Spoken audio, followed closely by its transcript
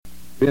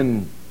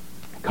been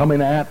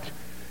coming at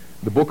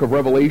the book of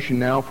Revelation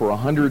now for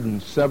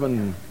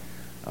 107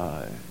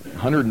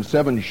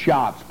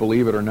 shots,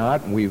 believe it or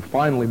not, and we've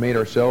finally made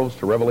ourselves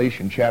to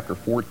Revelation chapter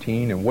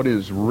 14, and what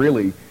is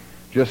really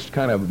just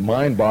kind of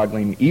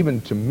mind-boggling,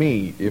 even to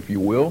me, if you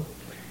will,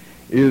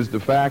 is the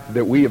fact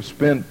that we have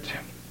spent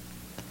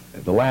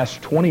the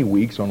last 20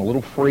 weeks on a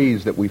little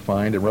phrase that we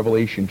find in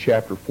Revelation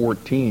chapter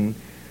 14.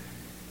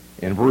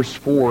 In verse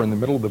 4, in the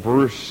middle of the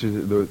verse,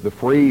 the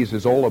phrase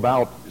is all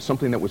about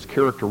something that was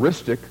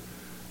characteristic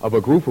of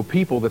a group of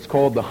people that's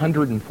called the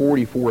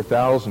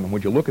 144,000. And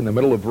when you look in the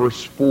middle of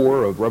verse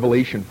 4 of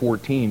Revelation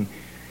 14,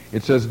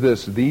 it says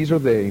this: "These are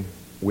they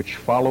which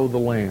follow the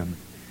Lamb,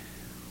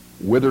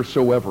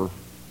 whithersoever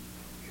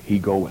he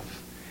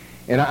goeth."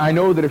 And I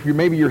know that if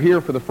you're here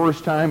for the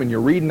first time and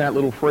you're reading that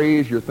little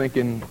phrase, you're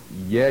thinking,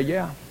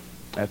 yeah,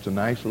 that's a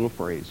nice little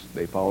phrase.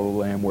 They follow the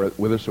Lamb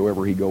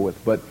whithersoever he goeth.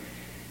 But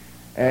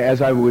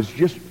as I was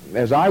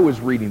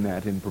reading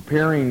that and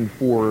preparing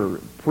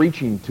for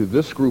preaching to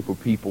this group of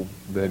people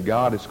that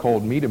God has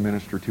called me to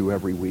minister to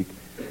every week,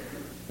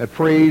 that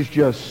phrase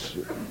just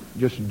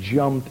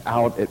jumped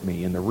out at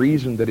me. And the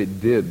reason that it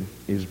did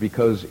is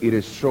because it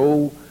is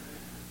so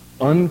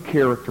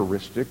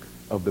uncharacteristic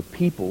of the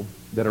people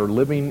that are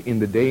living in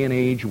the day and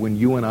age when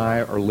you and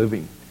I are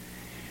living.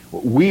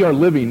 We are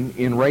living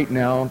in right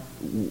now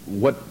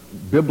what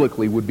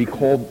biblically would be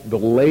called the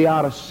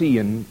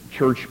Laodicean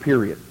church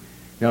period.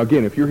 Now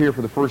again, if you're here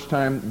for the first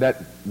time,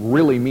 that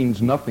really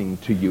means nothing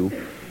to you.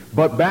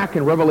 But back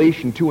in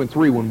Revelation 2 and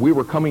 3, when we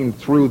were coming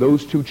through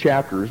those two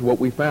chapters, what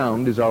we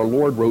found is our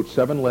Lord wrote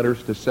 7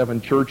 letters to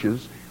 7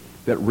 churches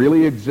that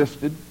really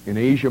existed in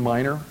Asia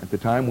Minor at the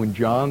time when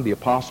John the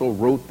Apostle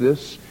wrote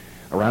this,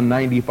 around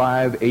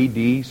 95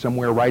 A.D.,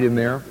 somewhere right in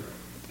there.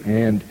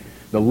 And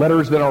the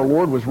letters that our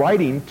Lord was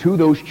writing to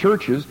those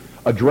churches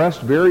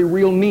addressed very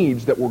real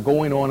needs that were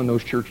going on in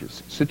those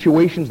churches,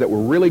 situations that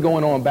were really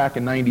going on back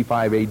in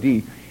 95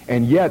 A.D.,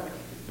 and yet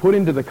put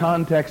into the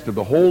context of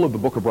the whole of the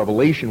book of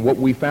Revelation, what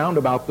we found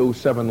about those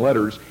 7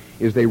 letters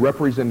is they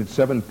represented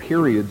 7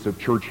 periods of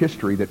church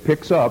history that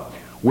picks up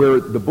where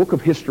the book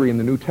of history in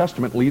the New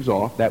Testament leaves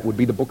off. That would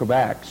be the book of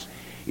Acts.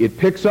 It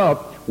picks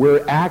up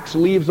where Acts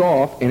leaves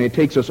off, and it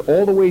takes us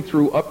all the way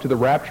through up to the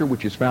rapture,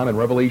 which is found in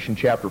Revelation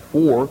chapter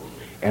 4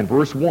 and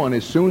verse 1.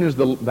 As soon as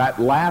that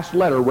last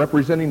letter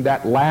representing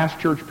that last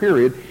church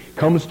period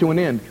comes to an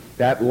end,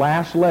 that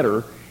last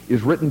letter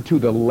is written to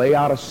the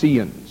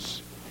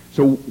Laodiceans.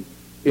 So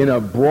in a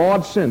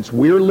broad sense,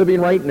 we're living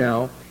right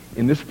now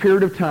in this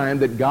period of time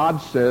that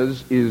God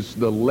says is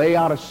the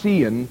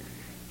Laodicean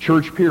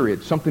church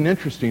period. Something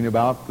interesting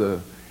about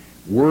the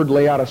word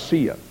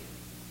Laodicea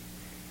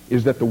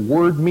is that the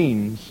word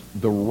means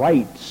the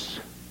rights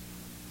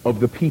of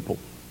the people.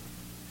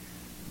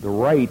 The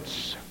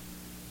rights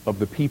of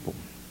the people.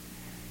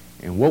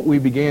 And what we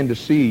began to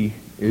see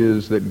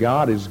is that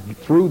God is,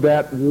 through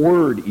that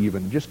word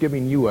even, just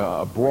giving you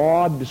a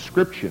broad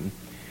description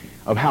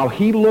of how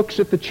he looks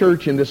at the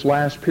church in this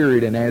last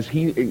period, and as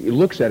he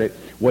looks at it,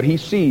 what he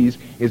sees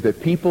is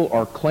that people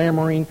are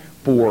clamoring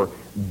for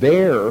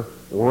their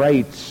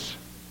rights.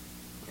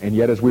 And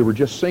yet, as we were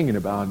just singing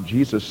about,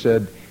 Jesus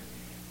said,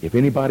 if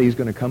anybody is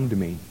going to come to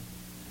me,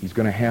 he's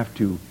going to have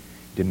to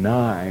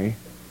deny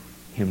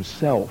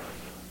himself.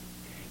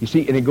 You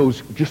see, and it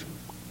goes just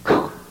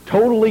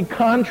totally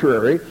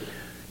contrary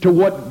to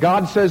what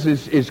God says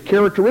is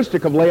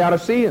characteristic of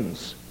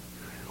Laodiceans.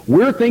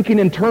 We're thinking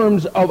in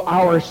terms of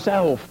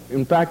ourselves.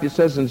 In fact, it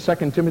says in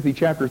 2 Timothy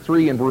chapter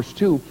 3 and verse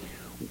 2,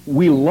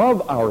 we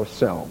love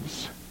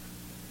ourselves.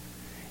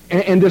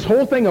 And this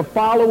whole thing of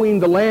following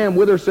the Lamb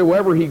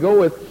whithersoever he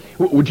goeth,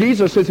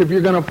 Jesus says if you're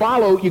going to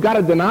follow, you got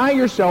to deny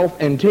yourself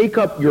and take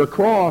up your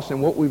cross.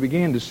 And what we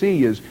began to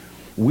see is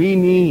we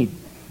need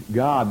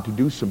God to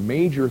do some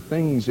major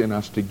things in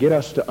us to get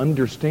us to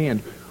understand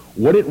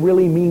what it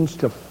really means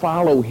to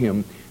follow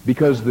him.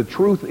 Because the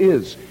truth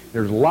is,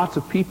 there's lots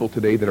of people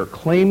today that are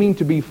claiming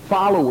to be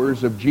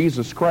followers of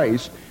Jesus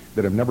Christ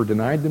that have never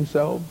denied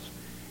themselves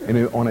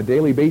and on a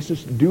daily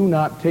basis do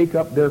not take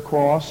up their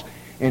cross.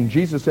 And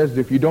Jesus says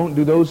if you don't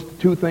do those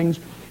two things,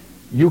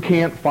 you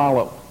can't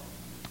follow.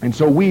 And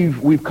so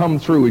we've come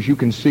through, as you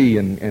can see,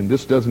 and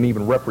this doesn't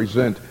even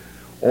represent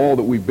all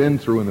that we've been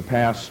through in the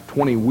past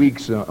 20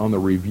 weeks on the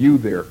review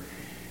there.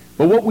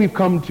 But what we've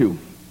come to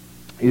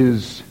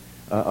is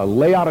a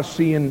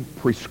Laodicean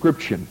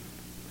prescription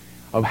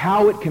of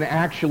how it can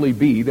actually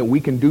be that we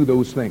can do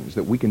those things,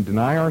 that we can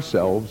deny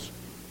ourselves,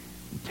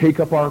 take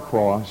up our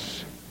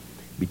cross,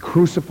 be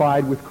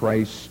crucified with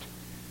Christ,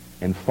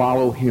 and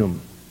follow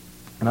him.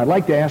 And I'd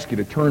like to ask you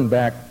to turn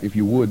back, if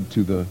you would,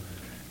 to the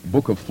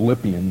book of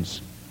Philippians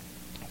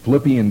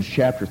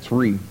chapter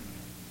 3.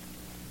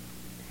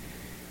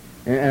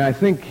 And I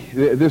think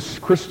this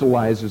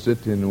crystallizes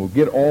it and will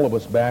get all of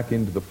us back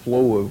into the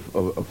flow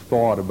of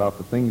thought about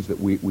the things that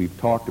we've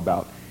talked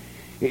about.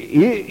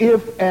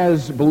 If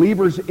as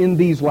believers in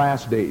these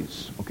last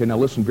days, okay, now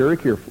listen very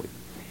carefully.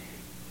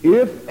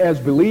 If as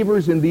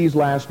believers in these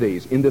last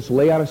days, in this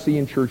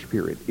Laodicean church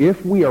period,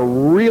 if we are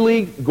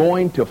really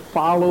going to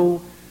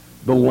follow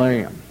the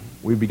Lamb,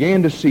 we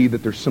began to see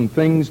that there's some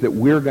things that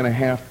we're going to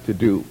have to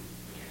do.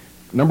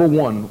 Number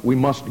one, we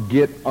must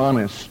get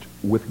honest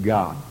with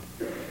God.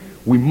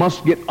 We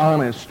must get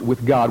honest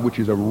with God, which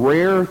is a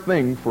rare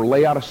thing for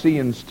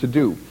Laodiceans to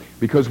do.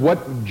 Because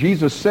what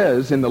Jesus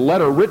says in the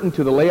letter written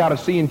to the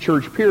Laodicean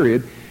church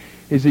period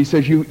is he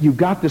says, you've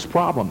got this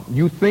problem.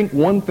 You think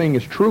one thing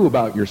is true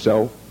about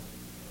yourself,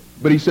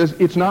 but he says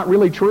it's not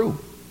really true.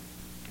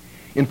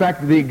 In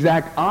fact, the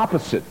exact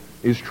opposite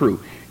is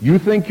true. You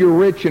think you're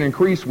rich and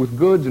increase with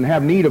goods and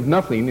have need of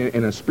nothing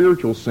in a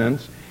spiritual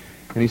sense.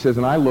 And he says,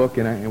 and I look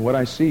and what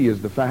I see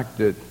is the fact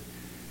that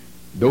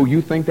though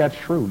you think that's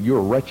true,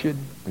 you're wretched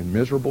and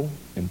miserable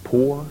and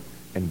poor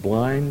and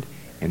blind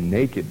and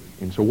naked.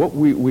 And so what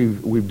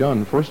we've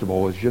done, first of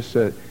all, is just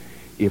said,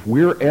 if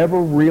we're ever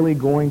really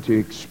going to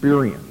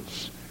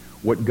experience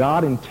what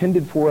God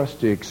intended for us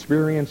to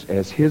experience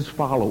as His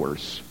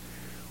followers,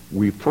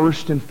 we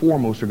first and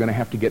foremost are going to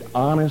have to get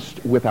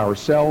honest with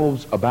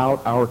ourselves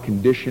about our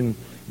condition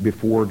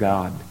before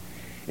God.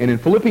 And in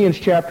Philippians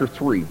chapter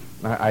 3,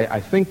 I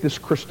think this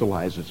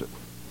crystallizes it.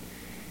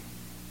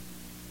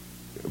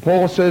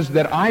 Paul says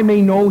that I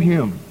may know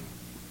Him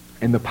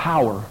and the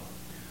power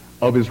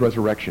of His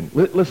resurrection.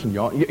 Listen,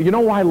 y'all, you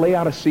know why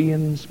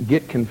Laodiceans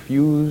get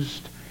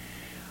confused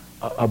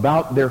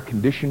about their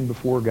condition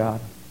before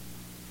God?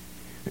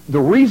 The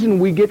reason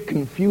we get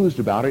confused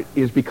about it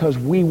is because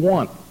we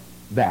want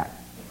that.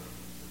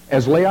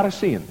 As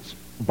Laodiceans,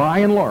 by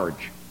and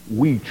large,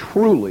 we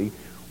truly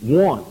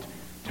want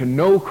to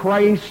know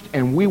Christ,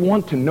 and we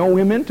want to know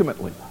Him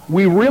intimately.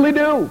 We really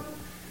do.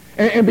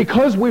 And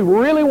because we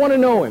really want to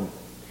know Him,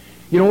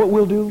 you know what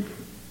we'll do?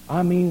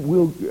 I mean,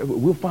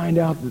 we'll find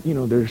out that,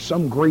 there's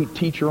some great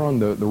teacher on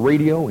the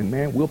radio, and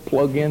man, we'll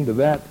plug into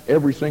that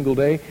every single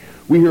day.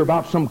 We hear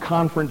about some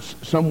conference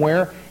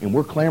somewhere, and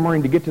we're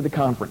clamoring to get to the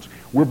conference.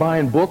 We're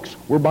buying books,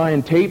 we're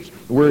buying tapes,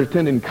 we're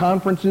attending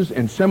conferences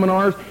and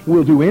seminars.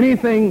 We'll do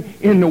anything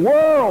in the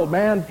world,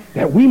 man,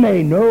 that we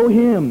may know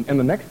Him. And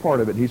the next part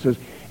of it, he says,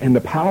 and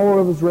the power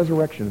of His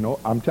resurrection. No,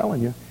 I'm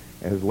telling you,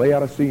 as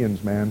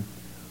Laodiceans, man,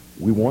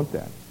 we want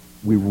that.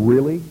 We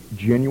really,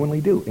 genuinely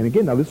do. And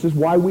again, now this is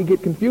why we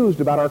get confused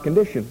about our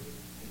condition.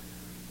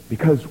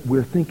 Because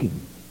we're thinking,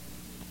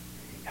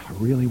 I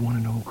really want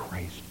to know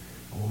Christ.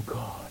 Oh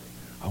God,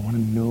 I want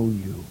to know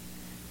You.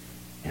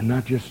 And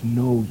not just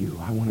know You,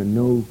 I want to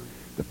know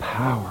the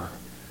power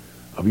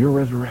of Your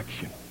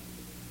resurrection.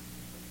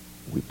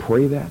 We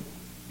pray that,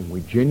 and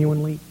we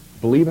genuinely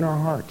believe in our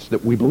hearts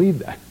that we believe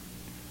that.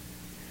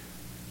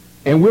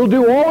 And we'll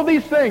do all of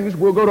these things.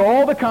 We'll go to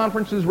all the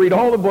conferences, read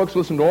all the books,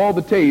 listen to all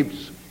the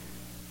tapes.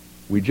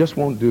 We just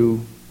won't do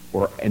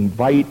or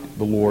invite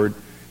the Lord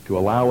to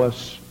allow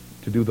us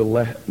to do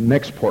the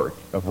next part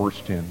of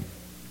verse 10.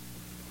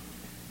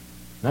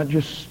 Not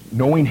just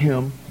knowing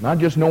Him, not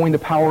just knowing the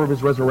power of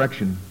His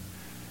resurrection,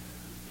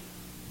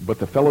 but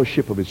the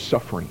fellowship of His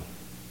suffering,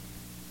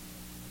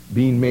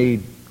 being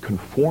made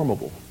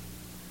conformable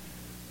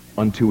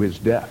unto His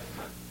death.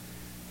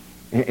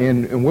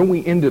 And when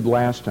we ended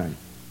last time,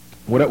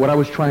 what I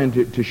was trying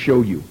to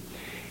show you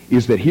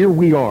is that here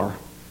we are,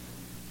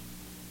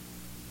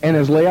 and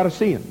as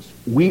Laodiceans,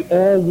 we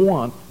all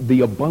want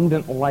the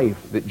abundant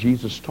life that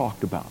Jesus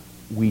talked about.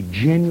 We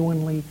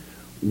genuinely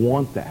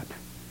want that.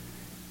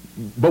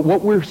 But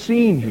what we're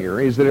seeing here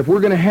is that if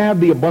we're going to have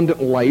the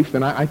abundant life,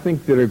 and I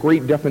think that a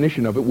great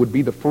definition of it would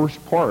be the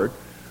first part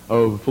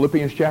of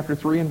Philippians chapter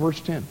 3 and verse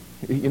 10.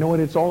 You know what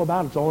it's all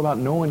about? It's all about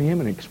knowing Him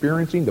and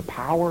experiencing the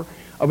power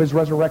of His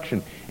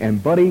resurrection.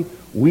 And buddy,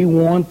 we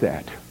want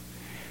that.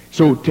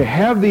 So to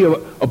have the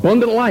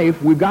abundant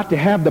life, we've got to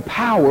have the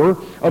power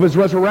of His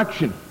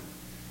resurrection.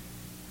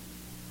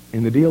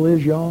 And the deal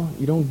is, y'all,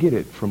 you don't get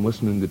it from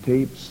listening to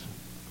tapes.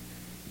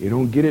 You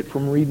don't get it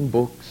from reading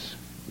books.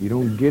 You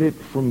don't get it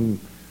from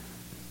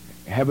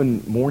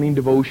having morning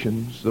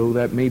devotions, though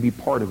that may be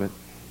part of it.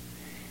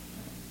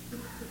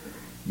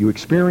 You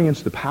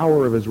experience the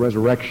power of His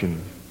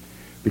resurrection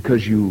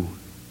because do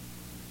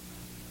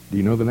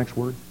you know the next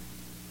word?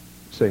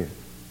 Say it.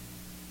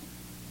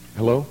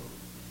 Hello?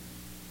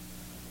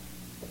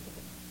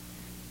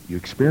 You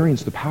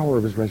experience the power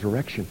of His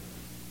resurrection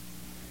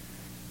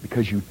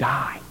because you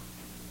die.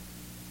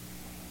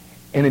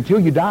 And until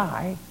you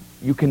die,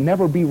 you can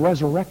never be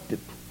resurrected.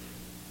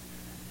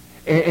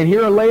 And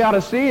here are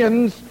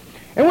Laodiceans,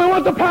 and we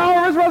want the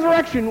power of His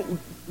resurrection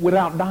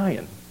without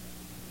dying.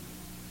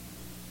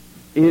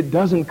 It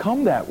doesn't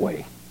come that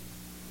way.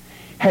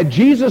 Had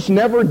Jesus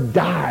never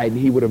died,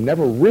 He would have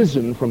never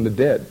risen from the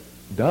dead.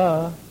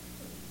 Duh.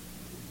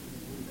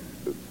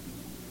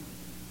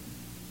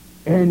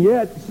 And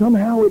yet,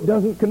 somehow it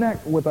doesn't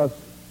connect with us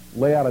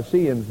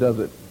Laodiceans, does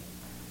it?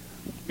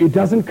 It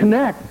doesn't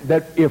connect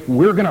that if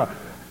we're going to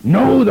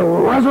know the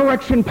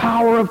resurrection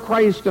power of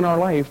Christ in our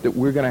life, that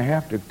we're going to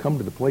have to come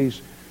to the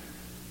place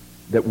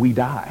that we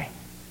die.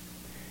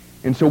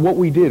 And so what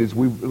we did is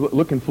we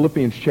look in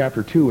Philippians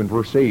chapter 2 and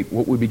verse 8,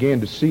 what we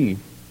began to see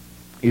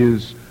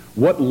is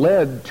what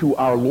led to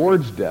our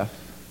Lord's death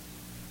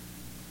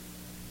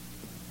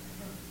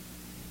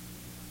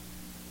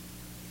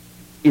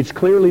It's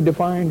clearly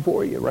defined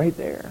for you right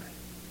there.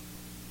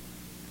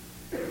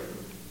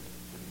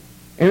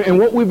 And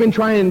what we've been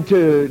trying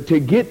to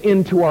get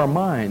into our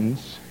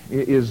minds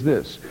is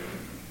this.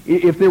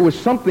 If there was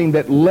something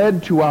that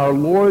led to our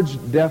Lord's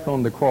death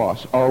on the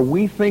cross, are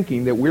we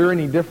thinking that we're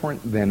any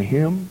different than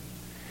Him?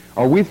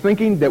 Are we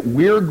thinking that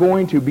we're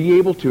going to be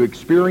able to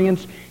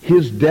experience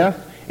His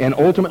death and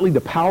ultimately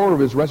the power of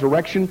His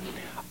resurrection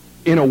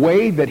in a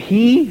way that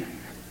He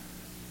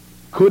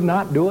could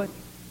not do it?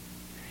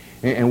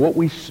 And what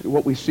we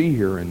see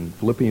here in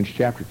Philippians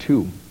chapter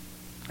 2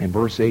 and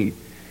verse 8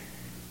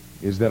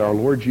 is that our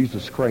Lord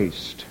Jesus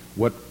Christ,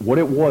 what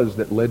it was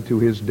that led to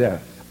His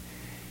death,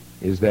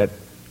 is that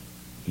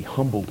He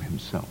humbled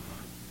Himself.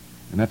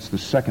 And that's the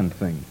second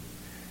thing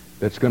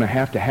that's going to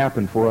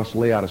happen for us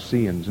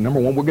Laodiceans. Number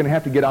one, we're going to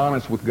have to get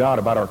honest with God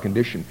about our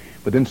condition.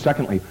 But then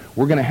secondly,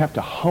 we're going to have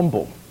to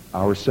humble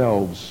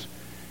ourselves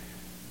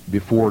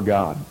before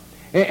God.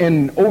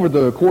 And over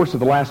the course of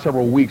the last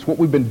several weeks, what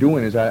we've been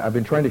doing is I've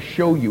been trying to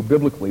show you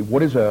biblically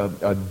what is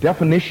a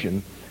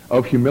definition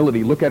of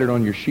humility. Look at it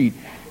on your sheet.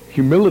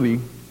 Humility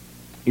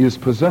is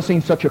possessing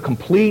such a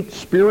complete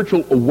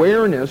spiritual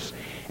awareness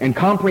and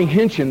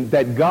comprehension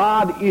that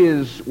God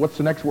is, what's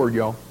the next word,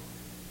 y'all?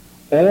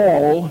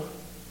 All,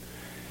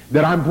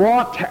 that I'm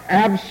brought to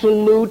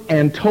absolute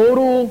and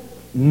total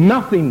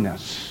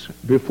nothingness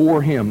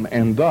before Him,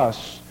 and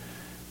thus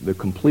the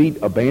complete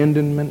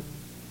abandonment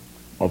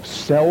of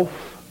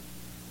self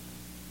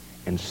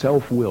and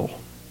self-will.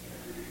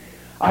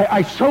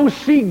 I so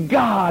see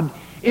God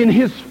in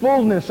His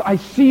fullness. I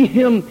see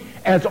Him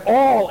as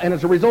all, and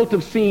as a result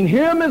of seeing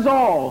Him as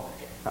all,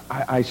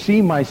 I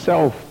see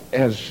myself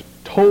as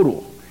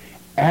total,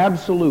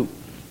 absolute,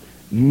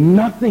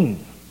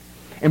 nothing.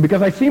 And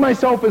because I see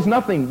myself as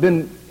nothing,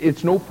 then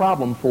it's no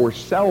problem for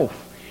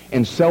self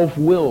and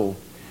self-will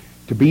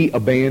to be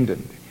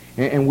abandoned.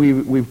 And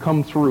we've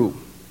come through.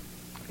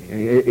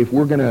 If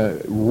we're going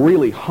to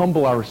really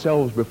humble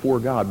ourselves before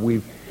God,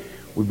 we've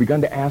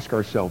begun to ask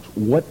ourselves,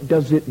 what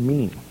does it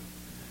mean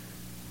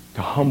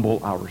to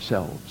humble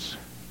ourselves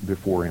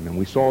before Him? And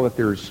we saw that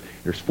there's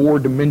 4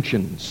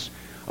 dimensions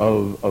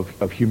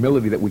of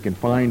humility that we can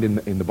find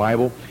in the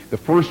Bible. The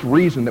first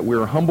reason that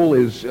we're humble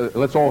is,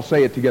 let's all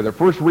say it together.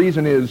 First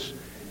reason is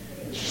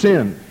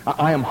sin.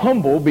 I am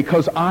humble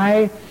because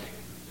I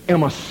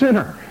am a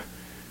sinner.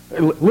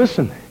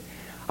 Listen,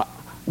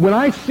 when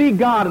I see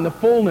God in the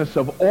fullness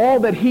of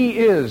all that He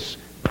is,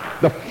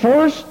 the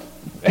first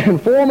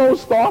and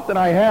foremost thought that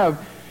I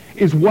have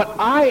is what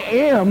I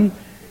am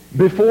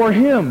before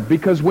Him.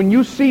 Because when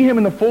you see Him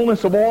in the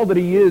fullness of all that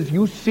He is,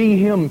 you see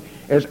Him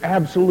as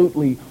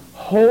absolutely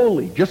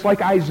holy. Just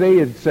like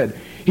Isaiah said,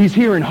 He's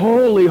here and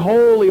holy,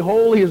 holy,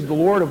 holy is the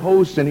Lord of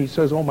hosts. And he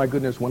says, oh my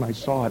goodness, when I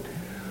saw it,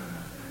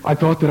 I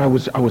thought that I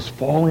was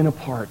falling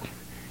apart.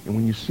 And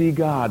when you see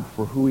God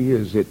for who He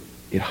is, it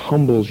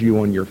humbles you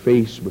on your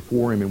face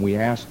before Him. And we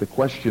ask the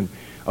question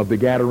of the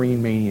Gadarene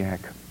maniac,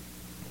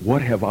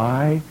 what have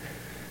I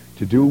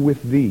to do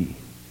with Thee,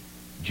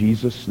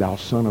 Jesus, Thou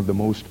Son of the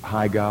Most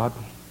High God?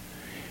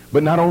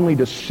 But not only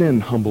does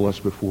sin humble us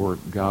before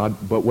God,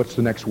 but what's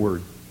the next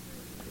word?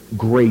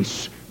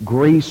 Grace.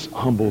 Grace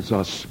humbles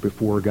us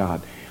before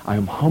God. I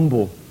am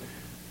humble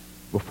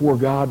before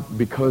God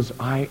because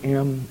I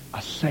am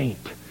a saint.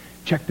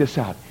 Check this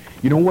out.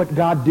 You know what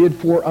God did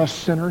for us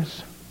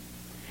sinners?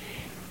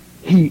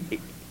 He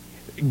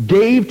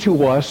gave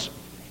to us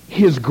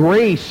His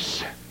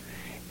grace.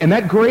 And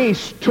that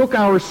grace took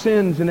our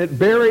sins and it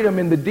buried them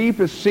in the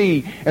deepest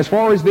sea. As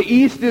far as the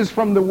east is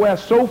from the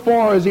west, so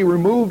far as He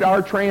removed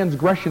our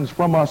transgressions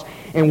from us.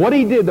 And what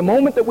He did, the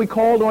moment that we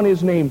called on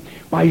His name,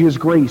 by His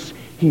grace,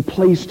 He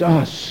placed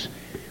us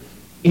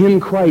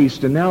in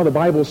Christ. And now the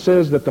Bible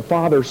says that the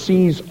Father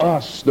sees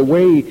us the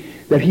way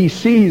that He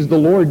sees the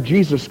Lord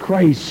Jesus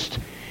Christ.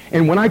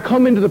 And when I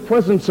come into the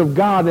presence of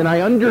God and I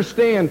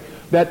understand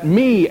that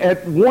me,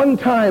 at one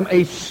time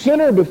a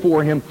sinner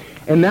before Him,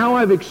 and now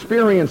I've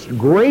experienced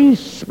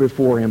grace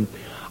before Him,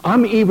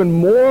 I'm even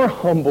more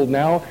humbled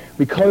now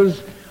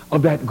because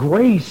of that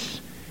grace,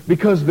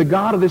 because the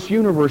God of this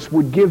universe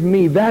would give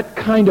me that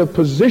kind of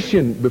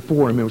position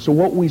before Him. And so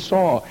what we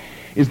saw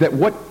is that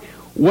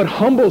what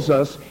humbles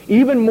us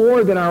even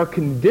more than our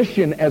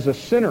condition as a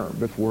sinner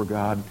before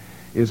God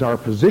is our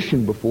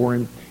position before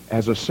Him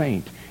as a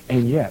saint.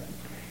 And yet,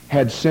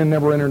 had sin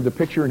never entered the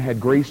picture and had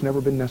grace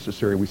never been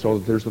necessary, we saw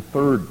that there's a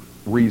third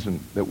reason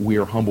that we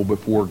are humble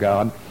before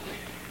God.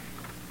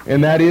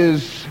 And that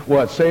is,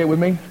 what? Say it with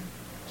me.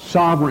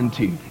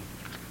 Sovereignty.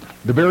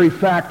 The very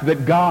fact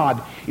that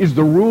God is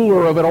the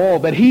ruler of it all,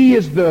 that He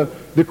is the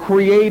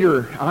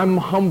creator. I'm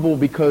humble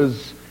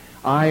because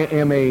I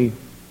am a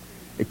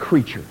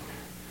creature.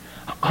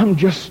 I'm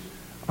just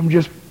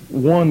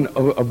one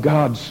of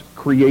God's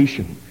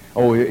creation.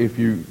 Oh,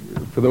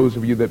 for those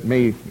of you that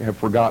may have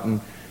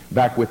forgotten,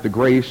 back with the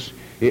grace,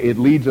 it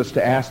leads us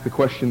to ask the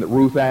question that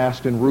Ruth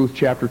asked in Ruth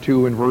chapter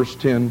 2 and verse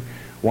 10,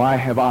 why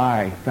have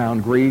I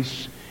found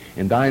grace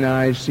in thine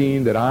eyes,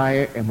 seeing that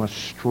I am a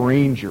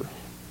stranger?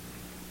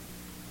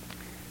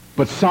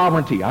 But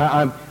sovereignty,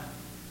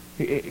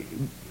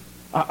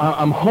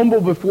 I'm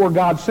humble before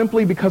God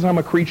simply because I'm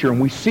a creature. And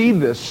we see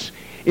this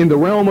in the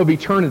realm of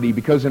eternity,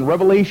 because in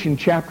Revelation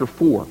chapter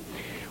 4,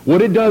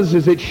 what it does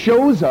is it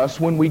shows us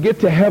when we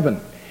get to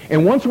heaven.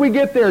 And once we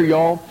get there,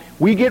 y'all,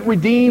 we get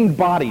redeemed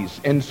bodies.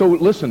 And so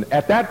listen,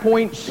 at that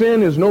point,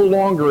 sin is no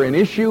longer an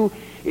issue.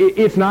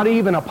 It's not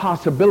even a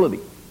possibility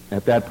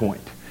at that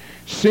point.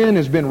 Sin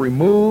has been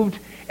removed,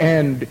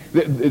 and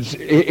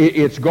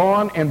it's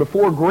gone. And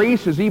before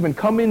grace has even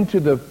come into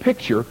the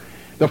picture,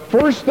 the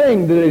first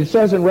thing that it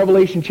says in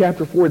Revelation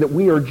chapter 4, that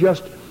we are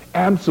just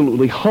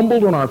absolutely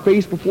humbled on our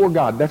face before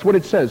God. That's what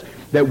it says.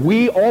 That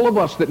we, all of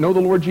us that know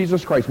the Lord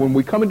Jesus Christ, when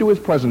we come into His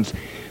presence,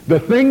 the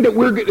thing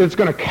that's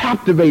going to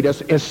captivate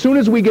us as soon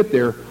as we get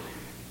there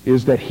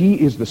is that He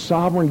is the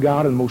sovereign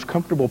God, and the most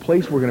comfortable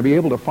place we're going to be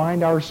able to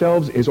find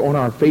ourselves is on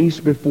our face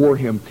before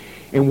Him.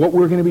 And what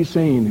we're going to be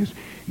saying is,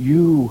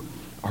 you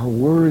are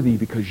worthy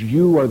because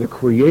you are the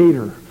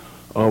creator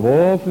of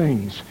all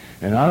things.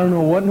 And I don't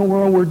know what in the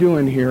world we're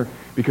doing here,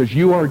 because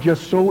you are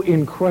just so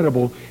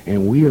incredible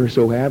and we are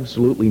so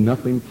absolutely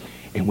nothing.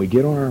 And we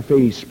get on our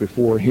face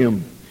before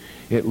Him.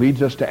 It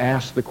leads us to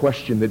ask the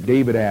question that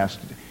David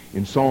asked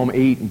in Psalm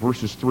 8 and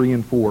verses 3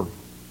 and 4.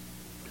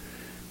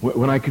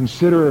 When I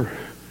consider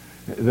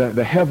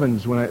the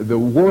heavens, the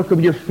work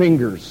of your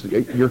fingers,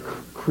 your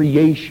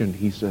creation,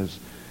 he says,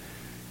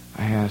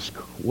 I ask,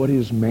 what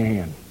is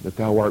man that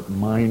thou art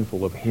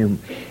mindful of him?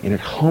 And it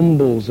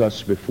humbles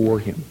us before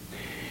him.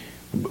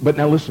 But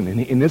now listen,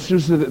 and this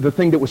is the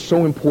thing that was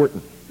so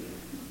important.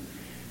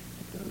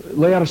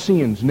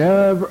 Laodiceans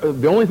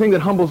the only thing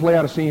that humbles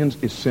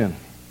Laodiceans is sin.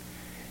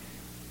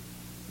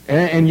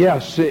 And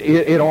yes,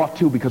 it ought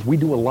to, because we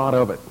do a lot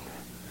of it.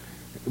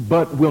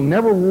 But we'll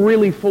never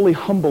really fully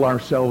humble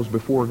ourselves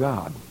before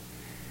God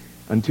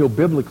until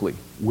biblically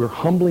we're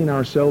humbling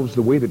ourselves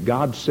the way that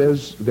God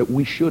says that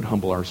we should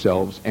humble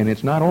ourselves. And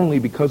it's not only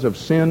because of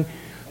sin,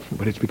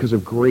 but it's because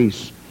of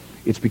grace.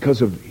 It's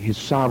because of His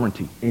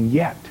sovereignty. And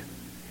yet,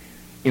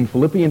 in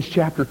Philippians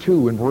chapter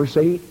 2 and verse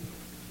 8,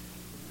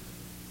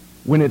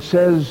 when it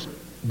says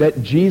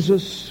that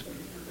Jesus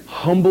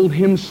humbled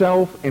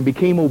Himself and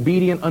became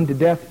obedient unto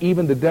death,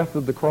 even the death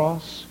of the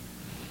cross,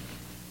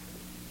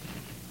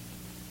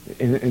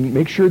 and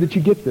make sure that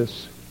you get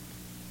this,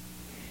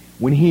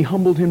 when He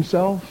humbled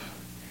Himself,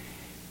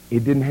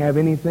 it didn't have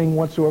anything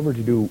whatsoever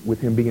to do with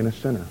Him being a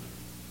sinner.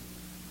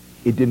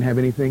 It didn't have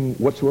anything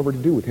whatsoever to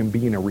do with Him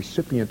being a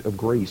recipient of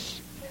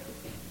grace.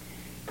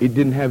 It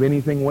didn't have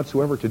anything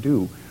whatsoever to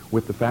do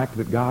with the fact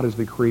that God is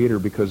the creator,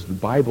 because the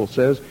Bible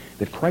says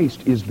that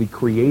Christ is the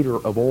creator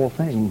of all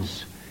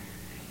things.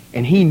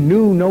 And He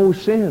knew no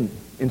sin.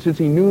 And since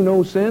He knew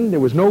no sin, there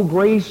was no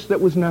grace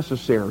that was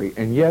necessary.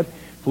 And yet,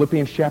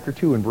 Philippians chapter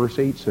 2 and verse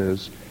 8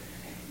 says,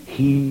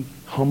 He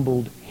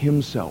humbled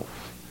Himself.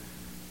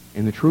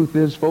 And the truth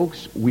is,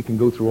 folks, we can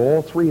go through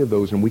all three of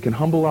those, and we can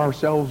humble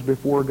ourselves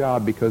before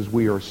God because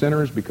we are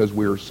sinners, because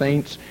we are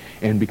saints,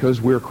 and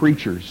because we're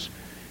creatures.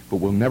 But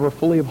we'll never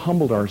fully have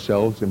humbled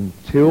ourselves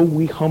until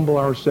we humble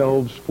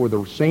ourselves for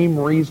the same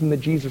reason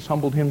that Jesus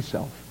humbled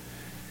Himself.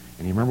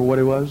 And you remember what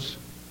it was?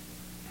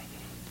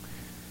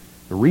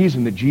 The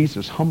reason that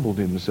Jesus humbled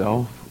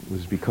Himself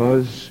was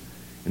because,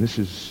 and this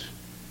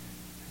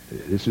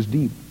is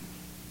deep,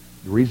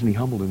 the reason He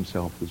humbled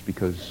Himself was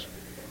because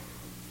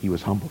He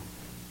was humble.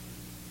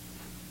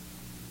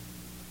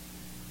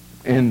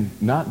 And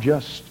not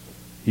just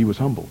He was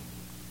humble,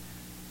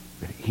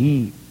 but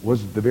He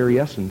was the very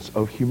essence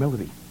of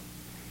humility.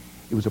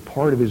 It was a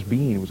part of His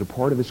being. It was a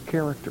part of His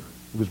character.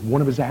 It was one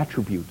of His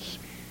attributes.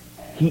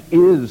 He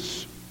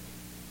is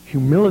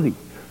humility.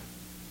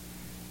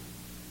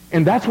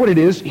 And that's what it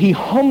is. He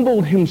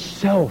humbled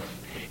Himself.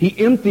 He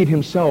emptied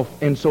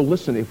Himself. And so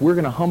listen, if we're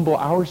going to humble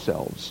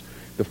ourselves,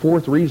 the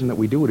fourth reason that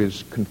we do it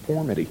is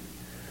conformity.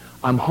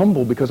 I'm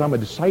humble because I'm a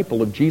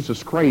disciple of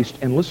Jesus Christ,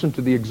 and listen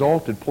to the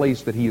exalted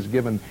place that He has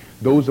given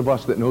those of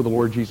us that know the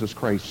Lord Jesus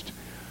Christ.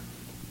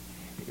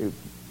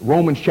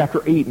 Romans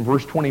chapter 8 and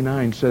verse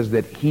 29 says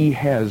that He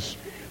has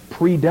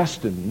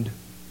predestined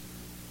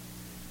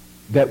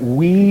that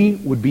we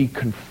would be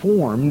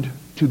conformed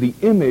to the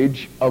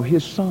image of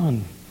His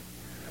Son.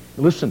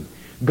 Listen,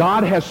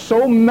 God has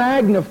so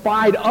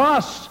magnified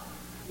us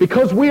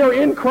because we are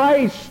in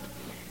Christ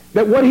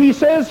that what He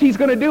says He's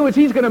going to do is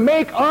He's going to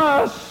make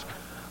us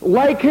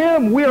like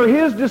Him. We are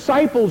His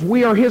disciples.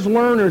 We are His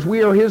learners.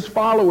 We are His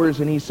followers.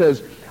 And He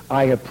says,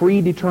 I have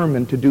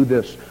predetermined to do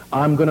this.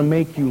 I'm going to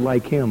make you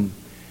like Him.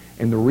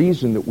 And the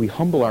reason that we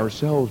humble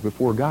ourselves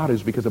before God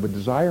is because of a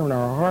desire in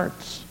our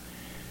hearts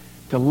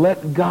to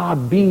let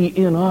God be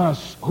in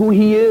us who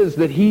He is,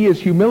 that He is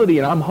humility.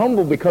 And I'm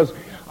humble because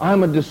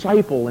I'm a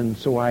disciple. And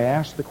so I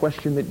asked the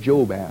question that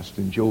Job asked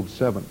in Job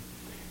 7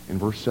 in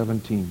verse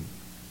 17.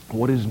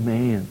 What is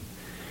man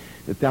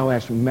that thou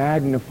hast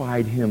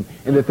magnified him,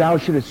 and that thou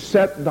shouldest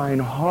set thine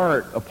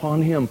heart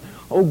upon him?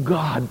 O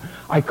God,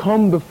 I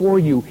come before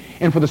you,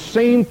 and for the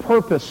same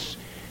purpose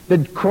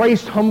that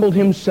Christ humbled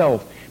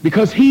Himself,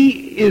 because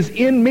He is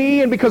in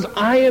me and because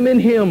I am in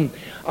Him,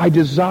 I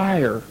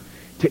desire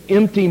to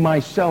empty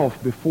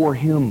myself before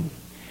Him.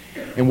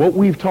 And what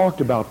we've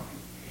talked about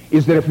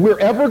is that if we're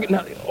ever,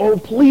 now, oh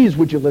please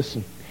would you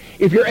listen,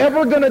 if you're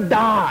ever going to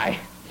die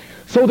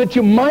so that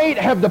you might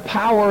have the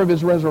power of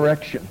his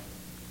resurrection,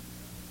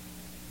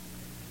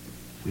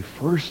 we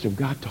first have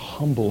got to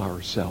humble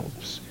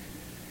ourselves.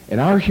 And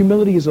our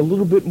humility is a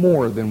little bit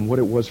more than what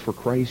it was for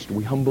Christ.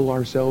 We humble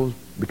ourselves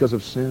because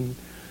of sin,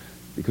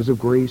 because of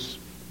grace,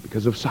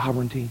 because of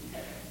sovereignty.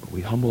 But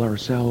we humble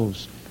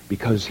ourselves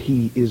because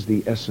he is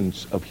the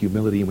essence of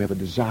humility, and we have a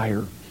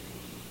desire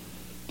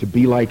to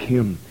be like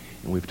him.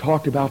 And we've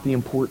talked about the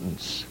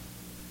importance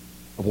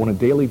of, on a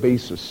daily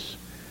basis,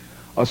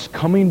 us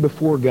coming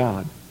before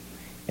God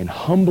and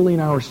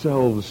humbling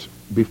ourselves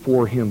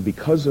before him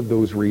because of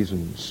those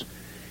reasons.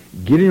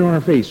 Getting on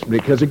our face.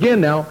 Because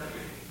again now,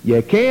 you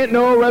can't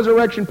know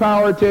resurrection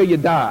power till you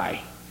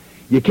die.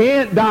 You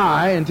can't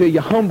die until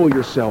you humble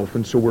yourself.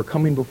 And so we're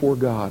coming before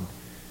God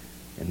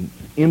and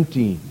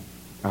emptying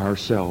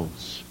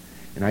ourselves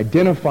and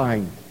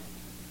identifying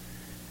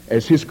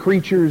as his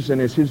creatures and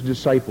as his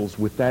disciples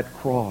with that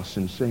cross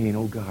and saying,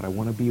 oh God, I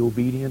want to be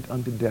obedient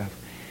unto death.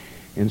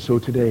 And so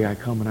today I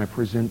come and I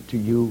present to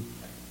you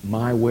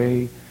my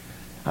way.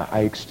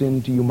 I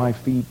extend to you my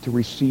feet to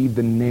receive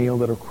the nail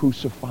that will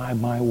crucify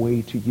my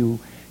way to you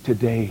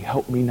today.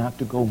 Help me not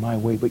to go my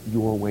way, but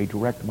your way.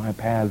 Direct my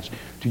paths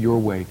to your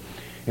way.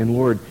 And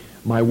Lord,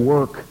 my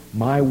work,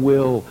 my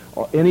will,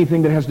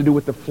 anything that has to do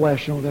with the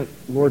flesh, that,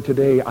 Lord,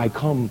 today I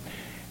come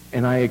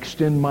and I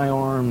extend my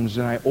arms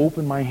and I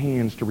open my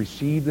hands to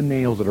receive the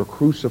nails that are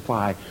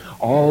crucify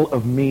all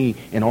of me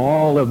and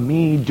all of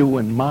me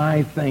doing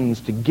my things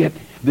to get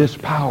this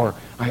power.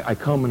 I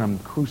come and I'm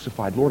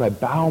crucified. Lord, I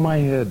bow my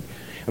head.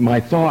 And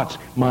my thoughts,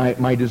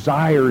 my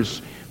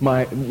desires,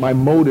 my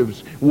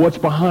motives, what's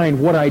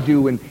behind what I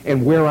do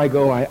and where I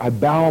go, I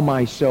bow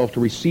myself to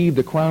receive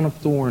the crown of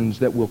thorns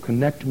that will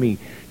connect me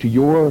to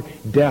your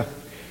death.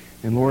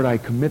 And Lord, I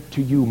commit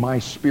to you my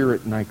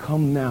spirit, and I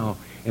come now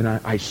and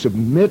I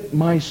submit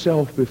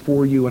myself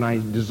before you, and I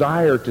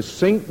desire to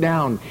sink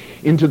down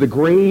into the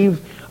grave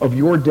of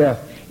your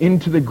death,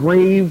 into the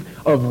grave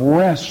of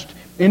rest,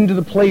 into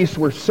the place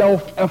where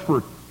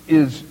self-effort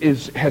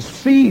has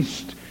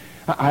ceased.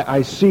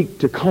 I seek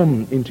to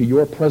come into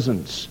your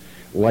presence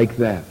like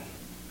that.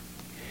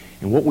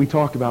 And what we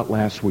talked about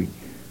last week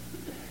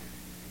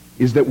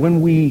is that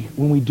when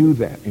we do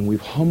that and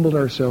we've humbled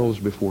ourselves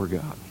before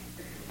God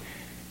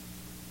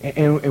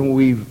and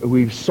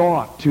we've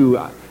sought to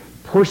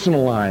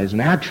personalize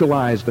and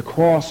actualize the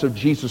cross of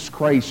Jesus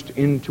Christ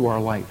into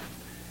our life,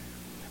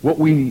 what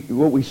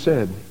we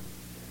said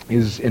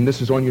is, and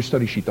this is on your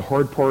study sheet, the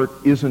hard part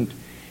isn't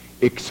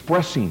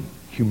expressing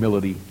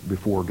humility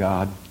before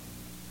God.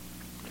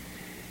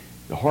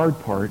 The hard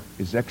part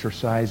is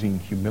exercising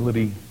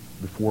humility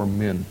before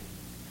men.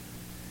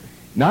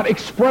 Not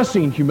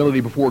expressing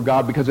humility before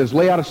God, because as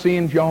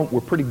Laodiceans, y'all,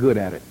 we're pretty good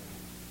at it.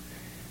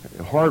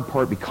 The hard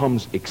part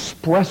becomes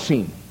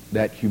expressing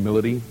that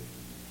humility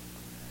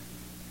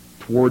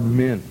toward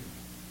men.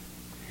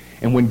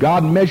 And when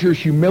God measures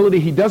humility,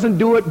 he doesn't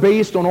do it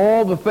based on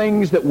all the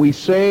things that we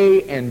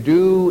say and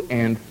do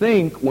and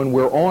think when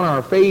we're on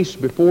our face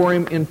before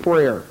him in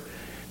prayer.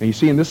 And you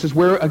see, and this is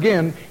where,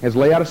 again, as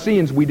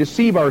Laodiceans, we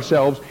deceive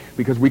ourselves,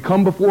 because we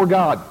come before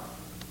God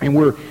and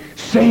we're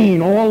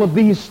saying all of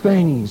these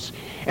things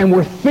and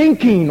we're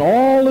thinking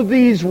all of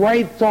these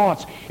right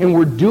thoughts and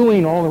we're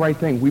doing all the right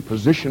things. We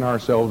position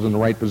ourselves in the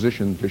right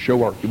position to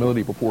show our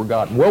humility before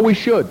God. And well, we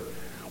should.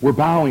 We're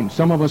bowing.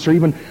 Some of us are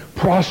even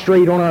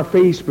prostrate on our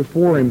face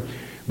before him.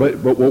 But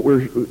what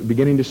we're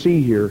beginning to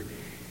see here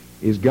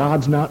is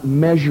God's not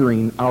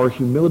measuring our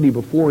humility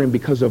before him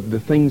because of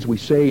the things we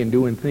say and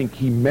do and think.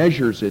 He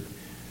measures it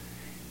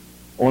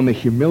on the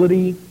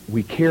humility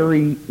we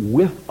carry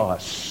with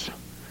us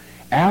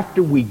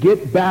after we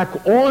get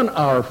back on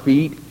our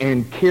feet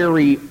and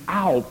carry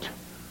out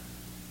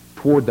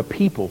toward the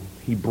people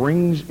he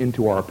brings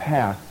into our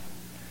path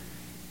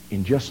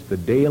in just the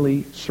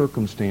daily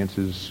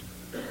circumstances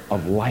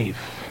of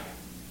life.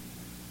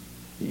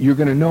 You're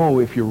going to know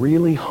if you're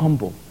really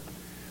humble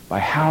by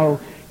how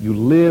you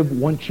live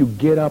once you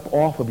get up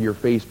off of your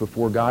face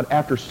before God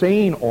after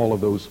saying all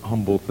of those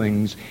humble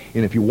things.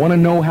 And if you want to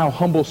know how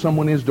humble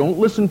someone is, don't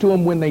listen to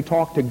them when they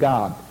talk to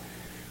God.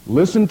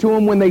 Listen to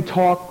them when they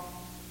talk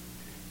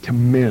to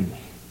men,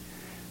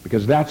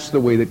 because that's the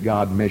way that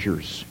God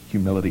measures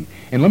humility.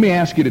 And let me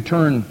ask you to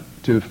turn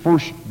to 1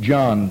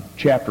 John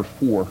chapter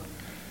 4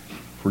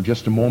 for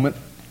just a moment.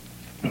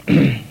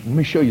 Let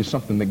me show you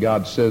something that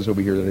God says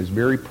over here that is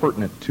very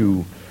pertinent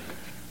to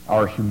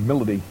our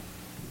humility.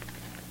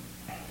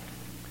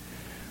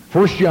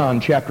 1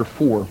 John chapter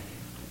 4.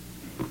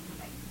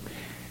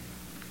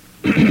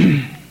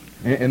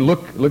 And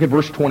look at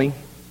verse 20.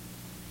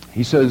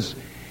 He says,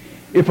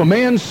 if a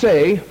man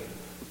say,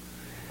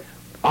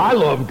 I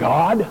love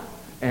God,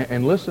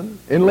 and listen,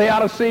 in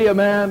Laodicea,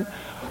 man,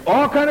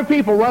 all kind of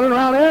people running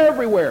around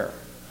everywhere.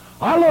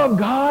 I love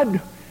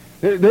God.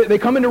 They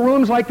come into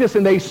rooms like this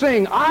and they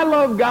sing, I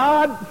love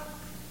God.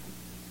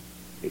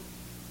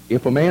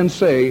 If a man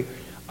say,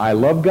 I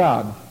love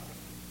God,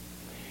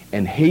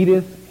 and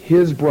hateth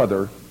his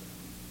brother,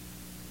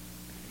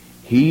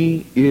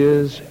 he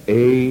is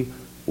a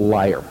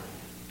liar.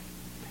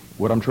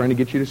 What I'm trying to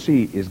get you to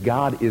see is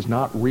God is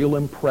not real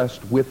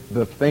impressed with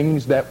the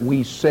things that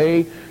we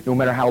say, no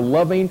matter how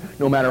loving,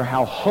 no matter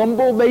how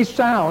humble they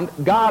sound.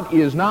 God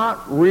is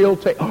not real.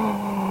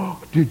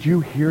 Did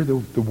you hear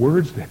the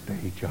words that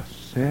they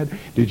just said?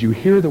 Did you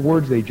hear the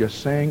words they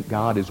just sang?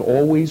 God is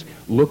always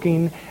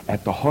looking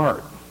at the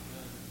heart.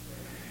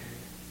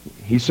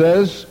 He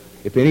says,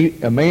 if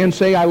a man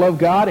say, I love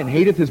God, and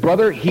hateth his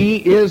brother, he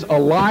is a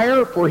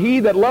liar. For he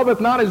that loveth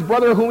not his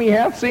brother whom he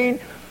hath seen,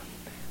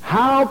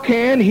 how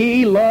can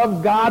he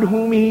love God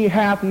whom he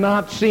hath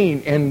not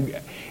seen?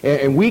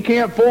 And we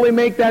can't fully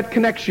make that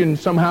connection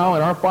somehow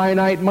in our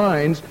finite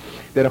minds,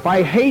 that if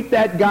I hate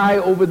that guy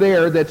over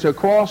there that's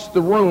across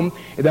the room,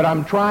 that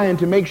I'm trying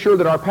to make sure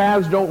that our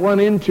paths don't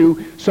run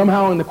into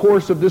somehow in the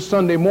course of this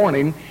Sunday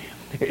morning,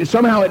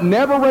 somehow it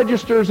never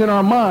registers in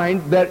our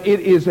mind that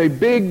it is a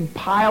big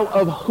pile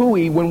of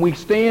hooey when we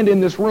stand in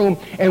this room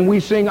and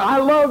we sing, I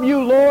love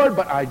you, Lord,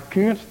 but I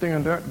can't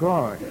stand that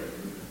guy.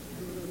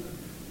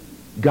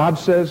 God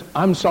says,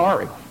 I'm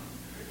sorry.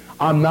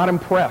 I'm not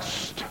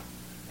impressed.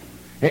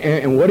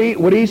 And what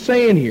he's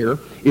saying here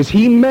is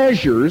he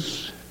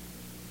measures,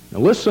 now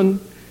listen,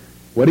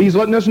 what he's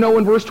letting us know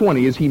in verse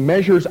 20 is he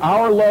measures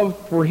our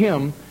love for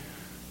him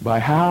by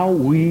how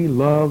we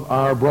love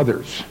our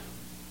brothers.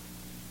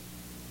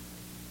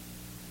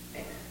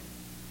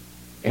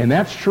 And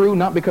that's true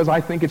not because I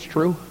think it's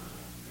true.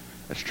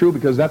 That's true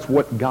because that's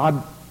what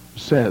God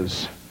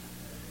says.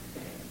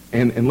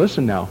 And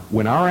listen now,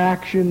 when our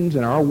actions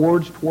and our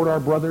words toward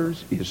our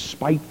brothers is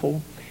spiteful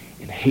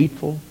and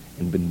hateful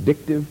and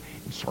vindictive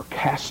and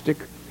sarcastic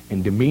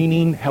and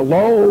demeaning,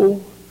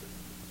 hello?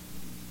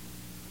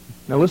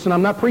 Now listen,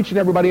 I'm not preaching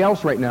to everybody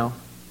else right now.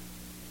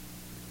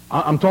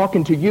 I'm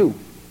talking to you.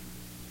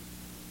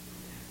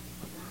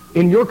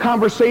 In your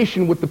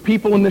conversation with the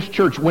people in this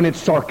church, when it's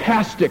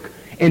sarcastic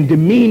and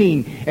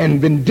demeaning and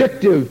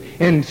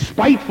vindictive and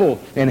spiteful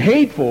and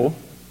hateful,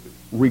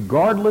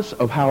 regardless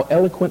of how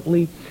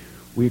eloquently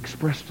we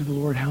express to the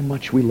Lord how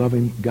much we love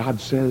him,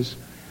 God says,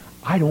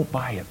 I don't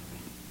buy it.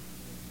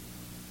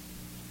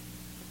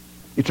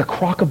 It's a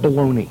crock of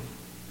baloney.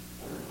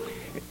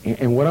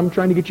 And what I'm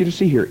trying to get you to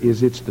see here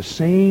is it's the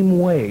same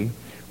way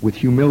with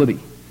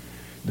humility.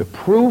 The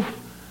proof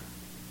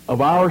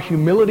of our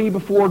humility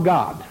before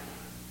God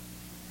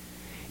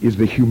is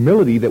the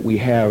humility that we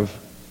have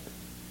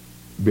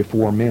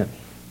before men.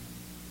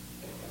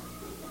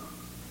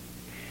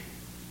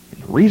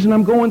 And the reason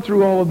I'm going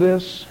through all of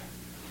this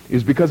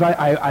is because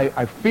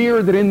I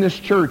fear that in this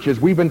church, as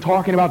we've been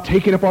talking about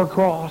taking up our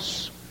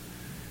cross,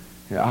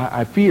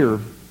 I fear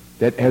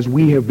that as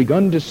we have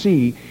begun to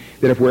see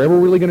that if we're ever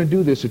really going to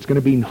do this, it's going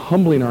to be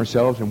humbling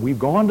ourselves, and we've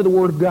gone to the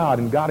Word of God,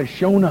 and God has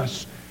shown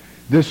us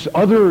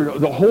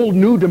the whole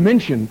new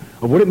dimension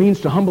of what it means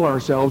to humble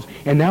ourselves,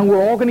 and now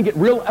we're all going to get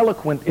real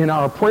eloquent in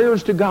our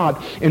prayers to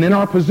God and in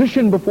our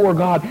position before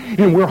God,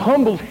 and we're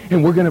humbled,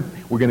 and we're going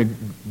to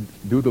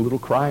do the little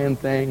crying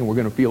thing, and we're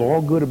going to feel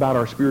all good about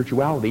our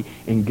spirituality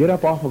and get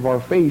up off of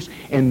our face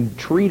and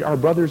treat our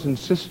brothers and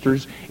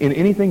sisters in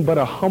anything but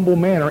a humble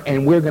manner,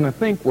 and we're going to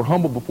think we're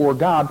humble before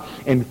God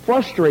and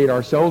frustrate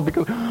ourselves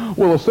because,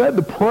 well, it said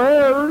the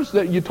prayers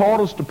that you taught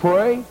us to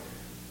pray.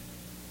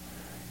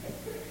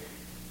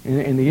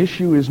 And the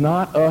issue is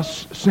not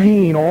us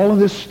saying all of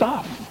this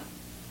stuff.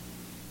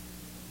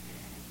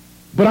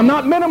 But I'm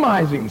not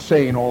minimizing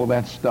saying all of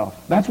that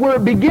stuff. That's where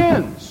it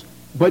begins.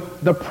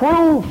 But the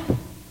proof,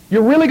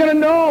 you're really going to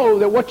know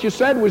that what you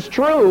said was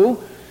true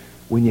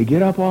when you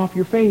get up off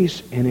your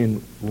face and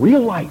in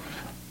real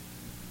life,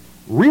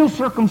 real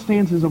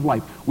circumstances of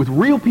life, with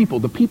real people,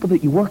 the people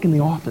that you work in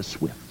the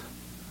office with,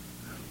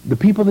 the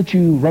people that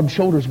you rub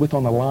shoulders with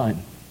on the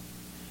line,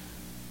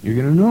 you're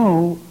going to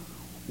know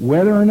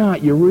whether or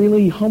not you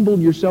really humbled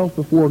yourself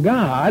before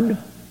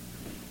God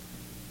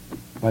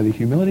by the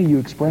humility you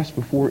express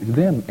before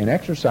them and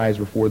exercise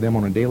before them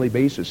on a daily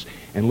basis.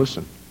 And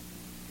listen,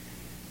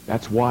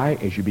 that's why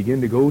as you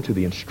begin to go to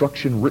the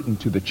instruction written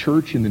to the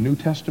church in the New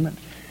Testament,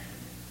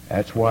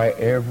 that's why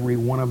every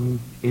one of them,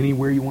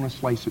 anywhere you want to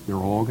slice it, they're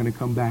all going to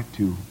come back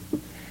to,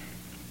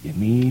 you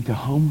need to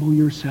humble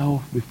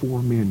yourself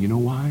before men. You know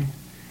why?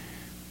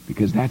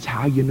 Because that's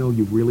how you know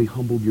you've really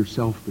humbled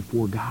yourself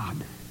before God.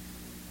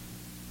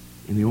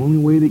 And the only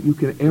way that you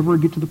can ever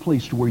get to the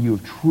place to where you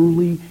have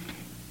truly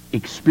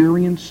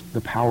experienced the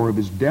power of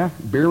his death,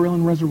 burial,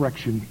 and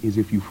resurrection is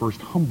if you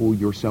first humble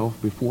yourself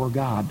before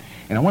God.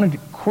 And I wanted to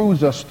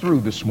cruise us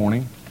through this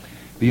morning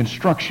the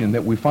instruction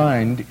that we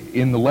find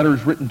in the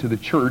letters written to the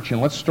church.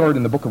 And let's start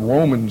in the book of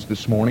Romans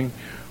this morning.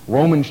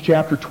 Romans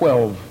chapter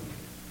 12.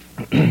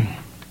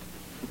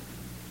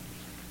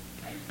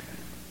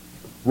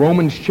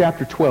 Romans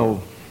chapter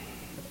 12.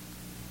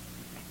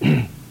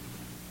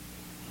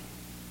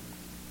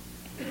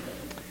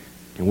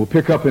 And we'll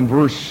pick up in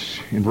verse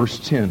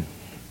 10.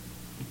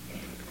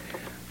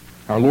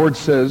 Our Lord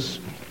says,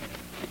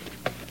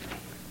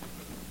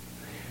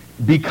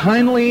 be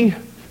kindly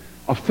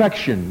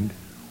affectioned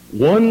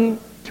one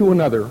to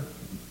another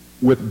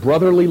with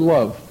brotherly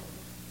love.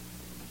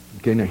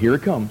 Okay, now here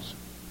it comes.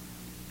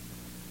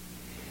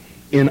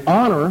 In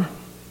honor,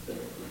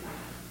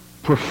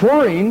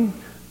 preferring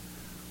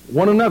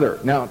one another.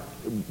 Now,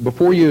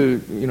 before you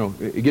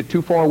get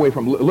too far away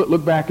from,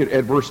 look back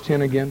at verse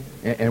 10 again.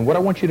 And what I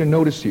want you to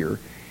notice here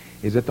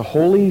is that the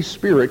Holy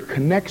Spirit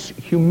connects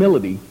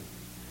humility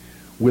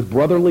with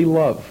brotherly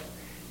love.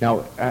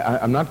 Now,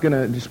 I'm not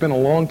going to spend a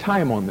long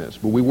time on this,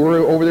 but we were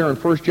over there in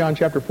 1 John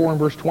chapter 4 and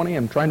verse 20.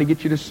 I'm trying to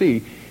get you to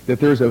see that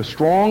there's a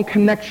strong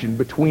connection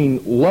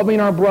between loving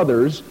our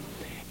brothers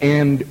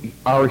and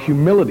our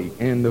humility.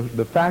 And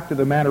the fact of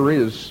the matter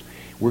is,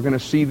 we're going to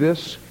see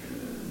this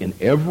in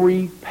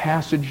every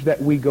passage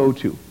that we go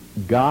to.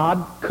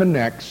 God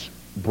connects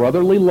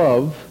brotherly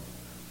love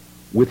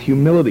with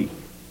humility.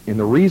 And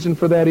the reason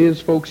for that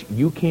is, folks,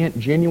 you can't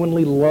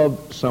genuinely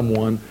love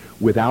someone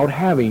without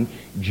having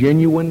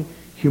genuine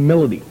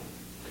humility.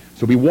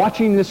 So be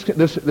watching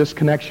this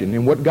connection.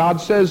 And what God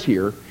says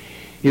here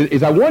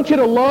is, I want you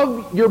to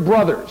love your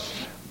brothers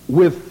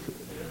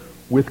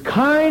with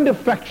kind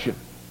affection.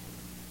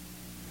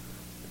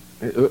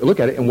 Look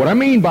at it. And what I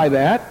mean by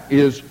that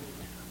is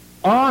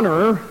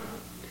honor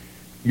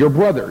your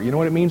brother. You know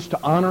what it means to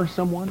honor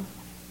someone?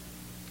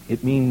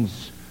 It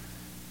means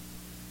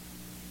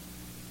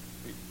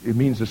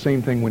the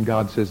same thing when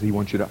God says He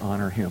wants you to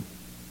honor Him.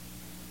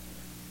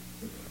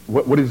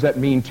 What does that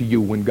mean to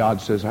you when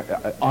God says,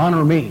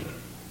 honor me?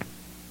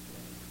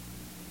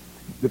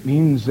 It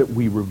means that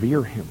we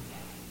revere Him.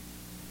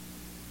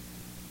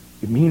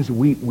 It means that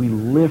we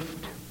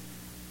lift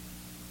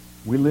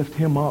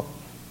Him up.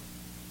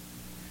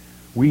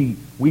 We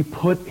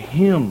put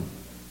Him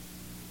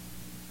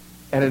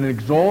at an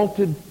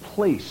exalted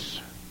place.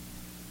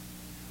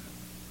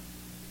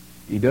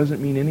 He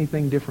doesn't mean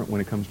anything different when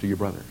it comes to your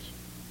brothers.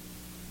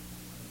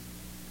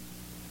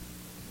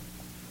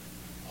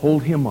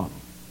 Hold Him up.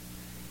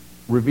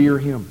 Revere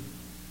Him.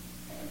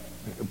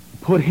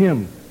 Put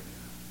Him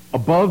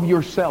above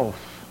yourself.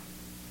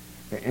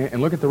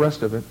 And look at the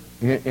rest of it.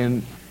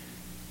 And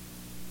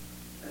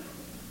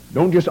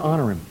don't just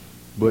honor Him,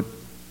 but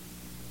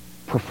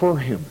prefer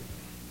Him.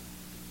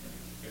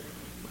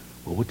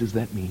 Well, what does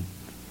that mean?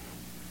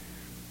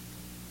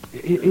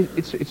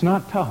 It's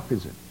not tough,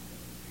 is it?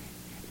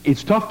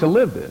 It's tough to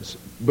live this,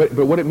 but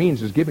what it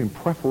means is giving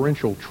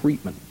preferential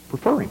treatment.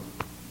 Prefer Him.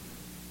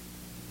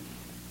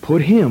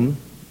 Put Him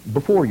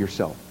before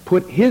yourself.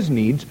 Put His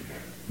needs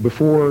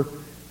before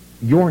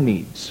your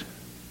needs.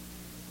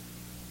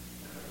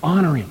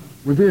 Honor Him.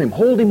 Revere Him.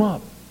 Hold Him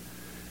up.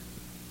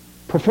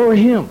 Prefer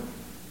Him.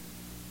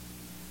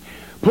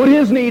 Put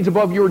His needs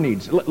above your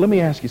needs. Let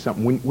me ask you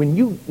something.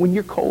 When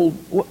you're cold,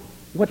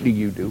 what do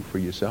you do for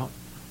yourself?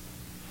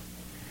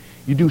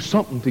 You do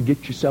something to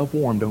get yourself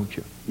warm, don't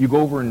you? You go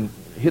over and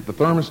hit the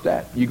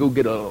thermostat. You go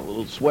get a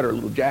little sweater, a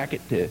little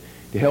jacket to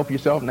help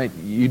yourself. And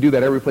you do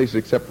that every place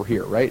except for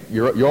here, right?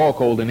 You're all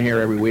cold in here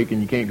every week,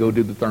 and you can't go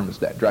do the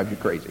thermostat. Drives you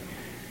crazy.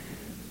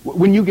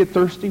 When you get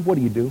thirsty, what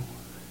do?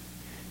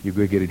 You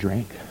go get a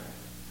drink.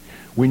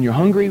 When you're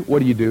hungry,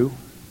 what do?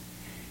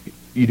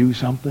 You do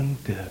something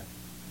to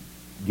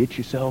get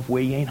yourself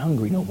where you ain't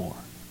hungry no more.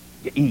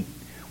 You eat.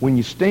 When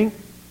you stink,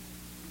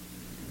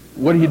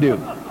 what do?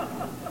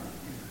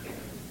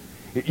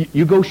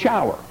 You go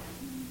shower.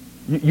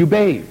 You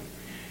bathe.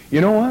 You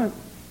know what?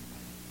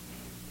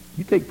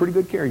 You take pretty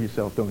good care of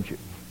yourself, don't you?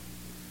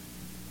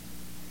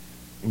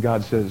 And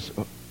God says,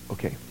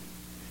 okay,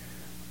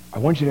 I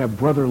want you to have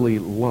brotherly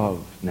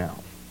love now.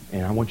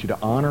 And I want you to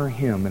honor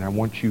Him, and I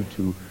want you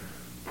to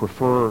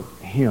prefer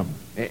Him.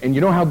 And you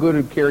know how good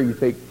a care you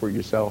take for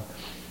yourself?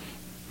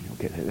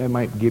 Okay, that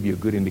might give you a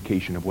good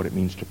indication of what it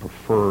means to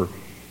prefer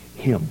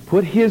Him.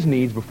 Put His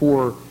needs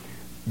before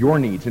your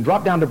needs. And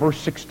drop down to verse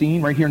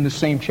 16 right here in this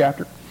same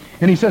chapter.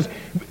 And he says,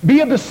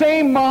 be of the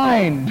same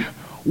mind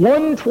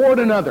one toward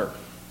another.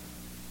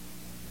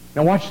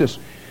 Now watch this.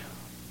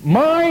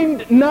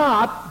 Mind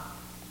not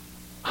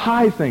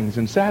high things.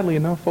 And sadly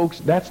enough,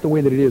 folks, that's the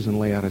way that it is in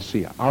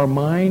Laodicea. Our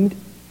mind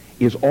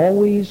is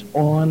always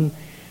on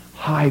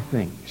high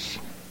things.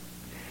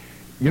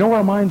 You know what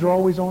our minds are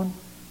always on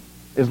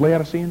as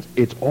Laodiceans?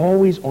 It's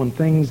always on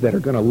things that are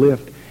going to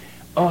lift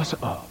us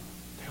up.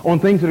 On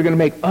things that are going to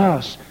make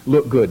us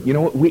look good. You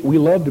know what? We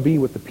love to be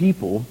with the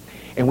people,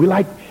 and we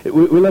love we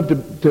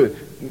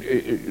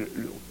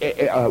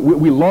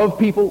love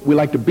people. We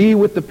like to be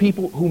with the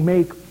people who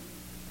make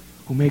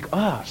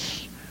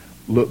us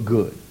look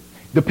good.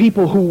 The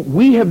people who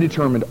we have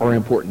determined are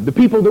important. The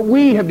people that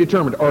we have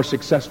determined are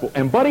successful.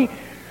 And buddy,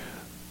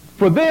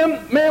 for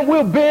them, man,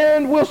 we'll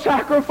bend, we'll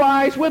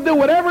sacrifice, we'll do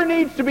whatever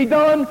needs to be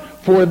done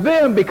for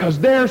them because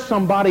they're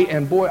somebody.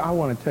 And boy, I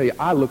want to tell you,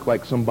 I look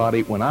like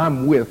somebody when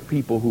I'm with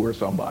people who are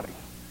somebody.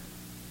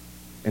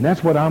 And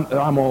that's what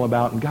I'm all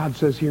about. And God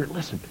says here,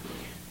 listen,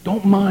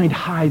 don't mind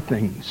high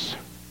things,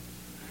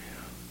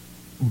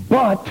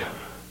 but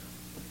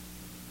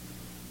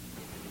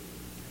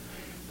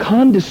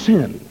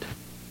condescend.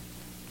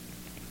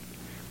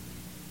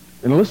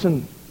 And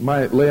listen,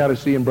 my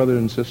Laodicean brother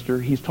and sister,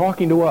 he's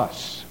talking to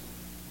us.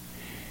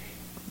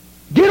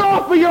 Get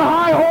off of your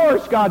high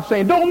horse, God's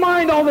saying. Don't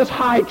mind all this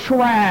high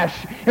trash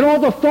and all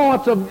the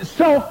thoughts of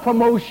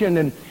self-promotion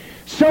and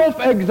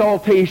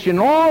self-exaltation,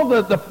 all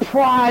the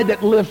pride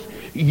that lifts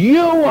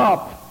you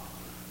up.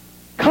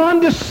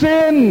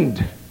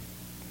 Condescend.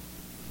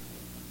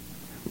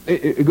 We're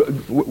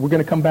going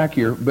to come back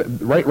here, but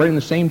right in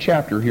the same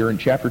chapter here, in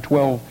chapter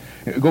 12,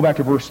 go back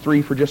to verse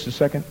 3 for just a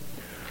second.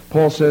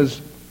 Paul says,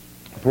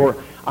 "For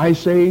I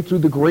say through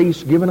the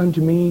grace given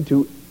unto me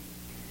to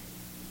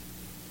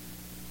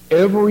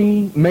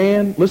every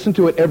man," listen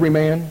to it, every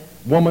man,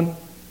 woman,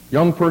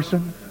 young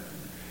person,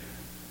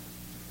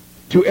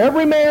 "to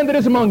every man that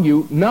is among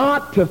you,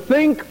 not to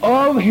think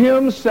of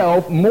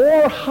himself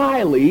more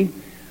highly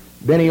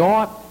than he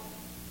ought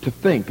to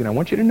think." And I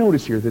want you to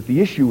notice here that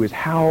the issue is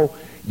how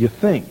you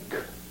think.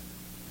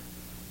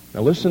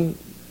 Now listen,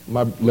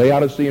 my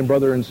Laodicean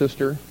brother and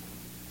sister.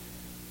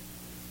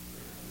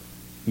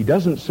 He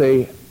doesn't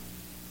say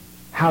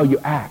how you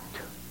act.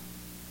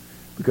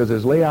 Because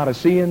as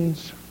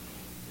Laodiceans,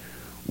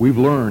 we've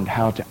learned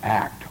how to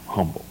act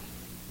humble.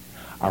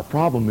 Our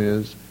problem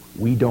is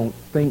we don't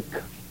think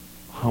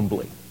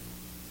humbly.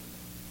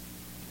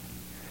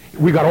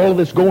 We got all of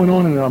this going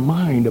on in our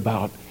mind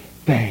about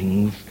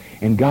things,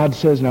 and God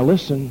says, now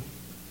listen,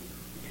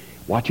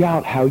 watch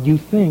out how you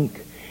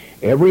think.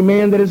 Every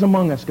man that is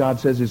among us, God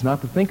says, is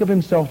not to think of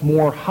himself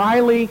more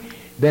highly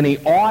than he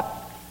ought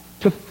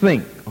to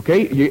think.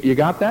 Okay, you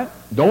got that?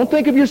 Don't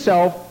think of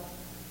yourself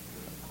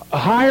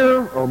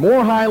higher or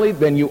more highly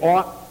than you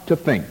ought to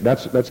think.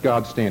 That's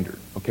God's standard.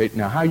 Okay,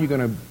 now how are you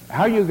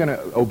gonna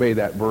obey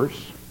that verse?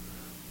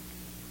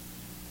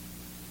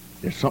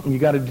 There's something you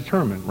got to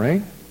determine,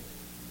 right?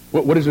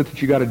 What is it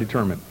that you got to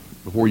determine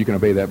before you can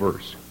obey that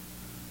verse?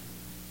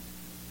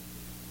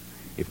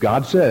 If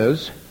God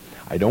says,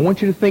 I don't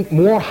want you to think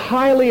more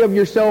highly of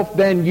yourself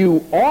than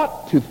you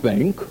ought to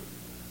think,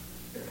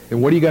 then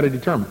what do you got to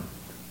determine?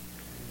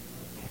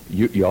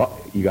 You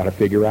got to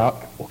figure out,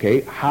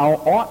 okay, how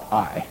ought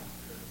I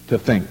to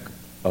think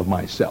of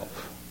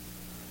myself?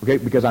 Okay,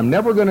 because I'm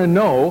never going to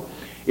know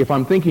if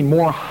I'm thinking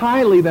more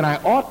highly than I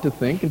ought to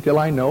think until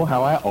I know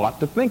how I ought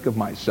to think of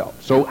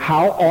myself. So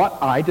how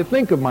ought I to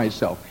think of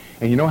myself?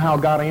 And you know how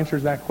God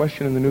answers that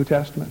question in the New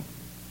Testament?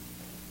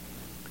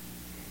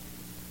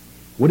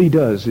 What he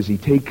does is he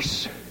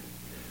takes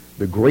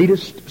the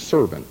greatest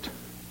servant,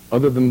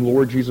 other than the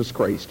Lord Jesus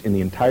Christ, in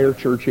the entire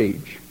church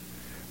age,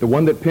 the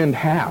one that penned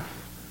half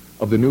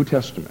of the New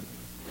Testament.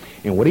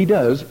 And what he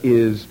does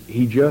is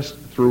he just,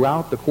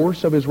 throughout the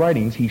course of his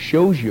writings, he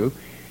shows you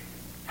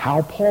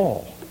how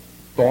Paul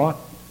thought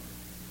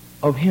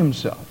of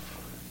himself.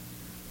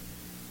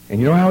 And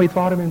you know how he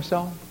thought of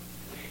himself?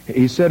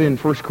 He said in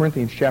 1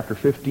 Corinthians chapter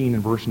 15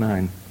 and verse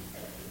 9,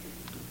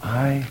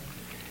 I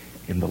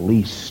am the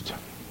least.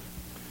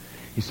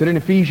 He said in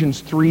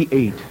Ephesians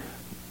 3:8,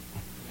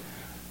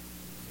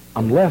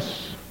 I'm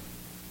less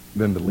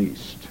than the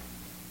least.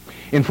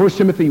 In 1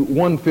 Timothy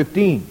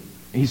 1:15,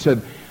 he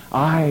said,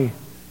 I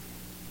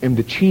am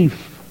the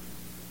chief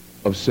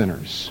of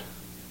sinners.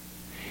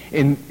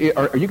 And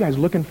are you guys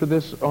looking for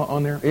this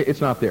on there?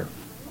 It's not there.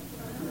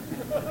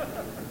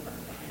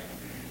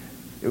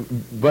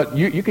 But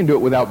you can do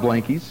it without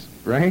blankies,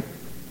 right?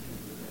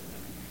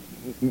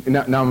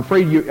 Now I'm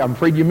afraid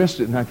you missed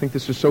it, and I think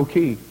this is so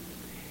key.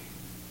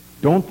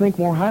 Don't think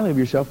more highly of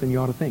yourself than you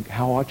ought to think.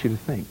 How ought you to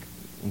think?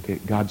 Okay,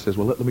 God says,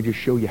 well, let me just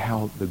show you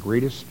how the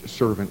greatest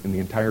servant in the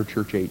entire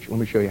church age, let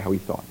me show you how he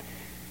thought.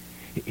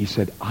 He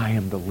said, I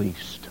am the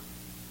least.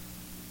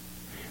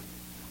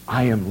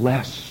 I am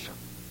less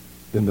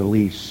than the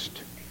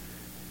least.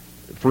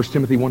 1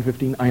 Timothy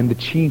 1:15, I am the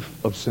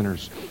chief of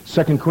sinners.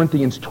 2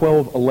 Corinthians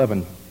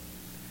 12:11,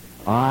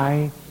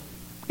 I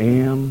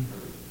am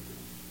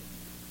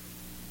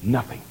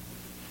nothing.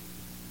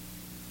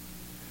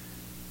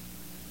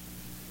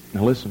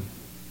 Now listen,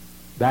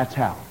 that's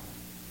how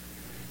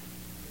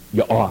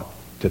you ought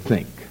to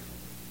think.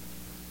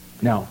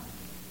 Now,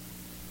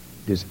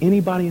 does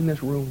anybody in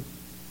this room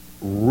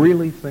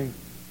really think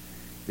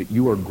that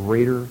you are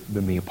greater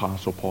than the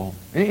Apostle Paul?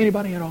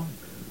 Anybody at all?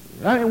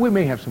 We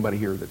may have somebody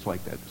here that's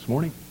like that this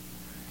morning.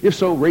 If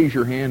so, raise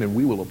your hand and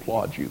we will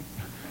applaud you.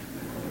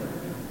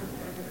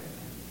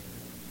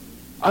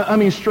 I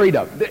mean, straight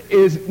up,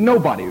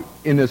 nobody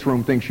in this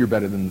room thinks you're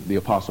better than the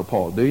Apostle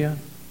Paul, do you?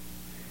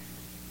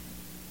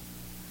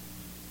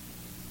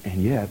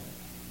 And yet,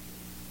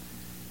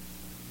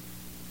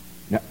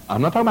 now,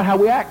 I'm not talking about how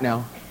we act now.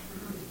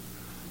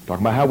 I'm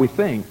talking about how we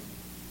think.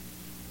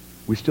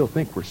 We still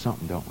think we're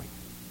something, don't we?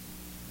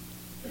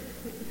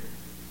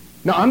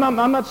 No, I'm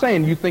not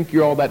saying you think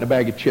you're all that in a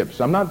bag of chips.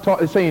 I'm not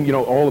saying,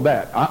 all of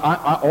that.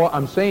 All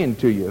I'm saying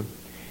to you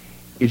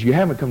is you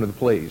haven't come to the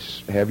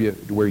place, have you,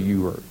 to where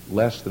you are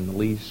less than the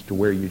least, to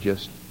where you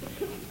just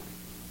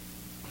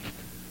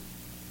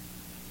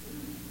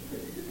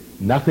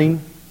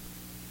nothing,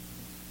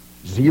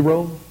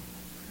 zero.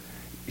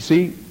 You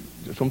see,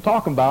 that's what I'm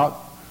talking about.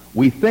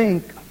 We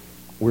think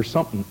we're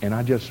something, and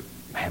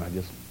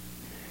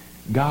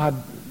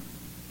God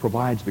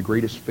provides the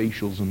greatest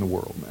facials in the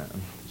world,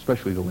 man.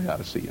 Especially the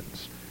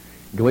Laodiceans.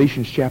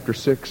 Galatians chapter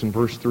 6 and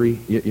verse 3,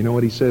 you know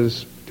what he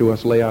says to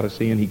us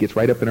Laodicean? He gets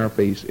right up in our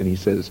face and he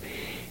says,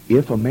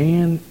 if a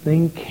man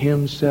think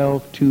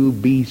himself to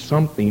be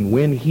something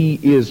when he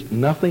is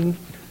nothing,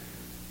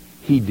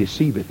 he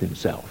deceiveth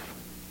himself.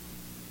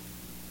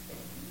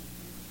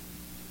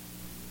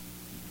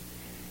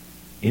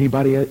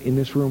 Anybody in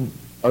this room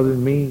other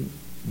than me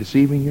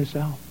deceiving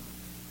yourself?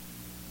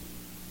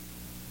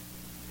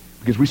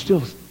 Because we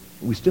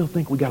still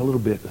think we got a little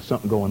bit of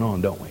something going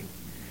on, don't we?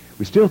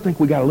 We still think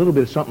we got a little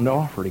bit of something to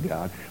offer to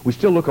God. We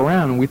still look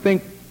around and we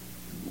think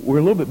we're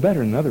a little bit better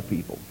than other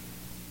people.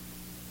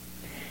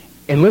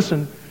 And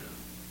listen,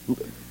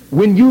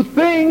 when you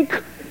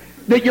think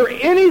that you're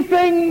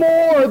anything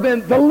more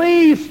than the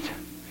least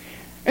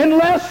and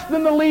less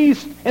than the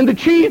least and the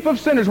chief of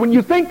sinners, when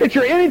you think that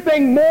you're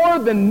anything more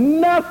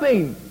than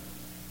nothing,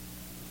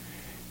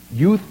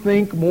 you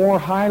think more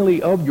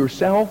highly of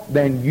yourself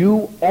than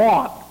you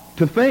ought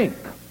to think.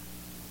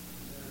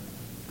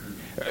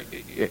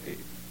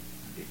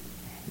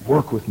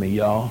 Work with me,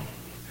 y'all.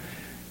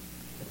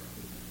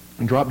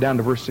 And drop down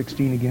to verse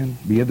 16 again.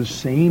 Be of the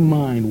same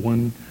mind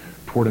one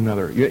toward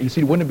another. You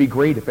see, wouldn't it be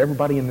great if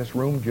everybody in this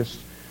room just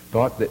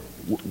thought that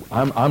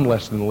I'm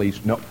less than the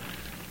least?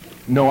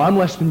 No, I'm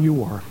less than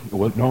you are.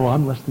 Well, no,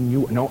 I'm less than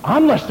you are. No,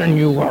 I'm less than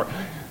you are.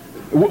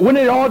 Wouldn't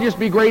it all just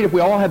be great if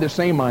we all had the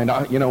same mind?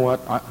 You know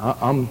what?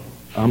 I'm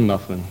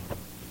nothing.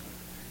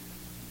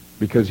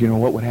 Because you know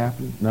what would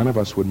happen? None of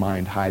us would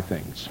mind high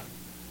things.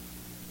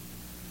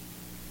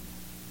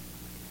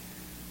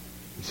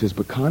 He says,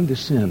 but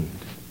condescend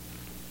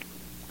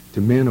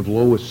to men of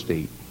low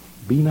estate.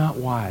 Be not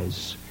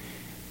wise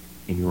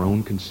in your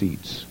own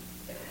conceits.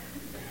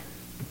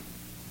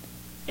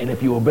 And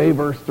if you obey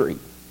verse 3,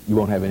 you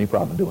won't have any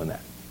problem doing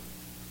that.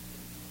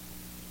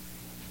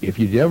 If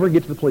you ever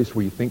get to the place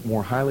where you think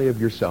more highly of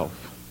yourself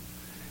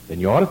than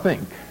you ought to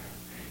think,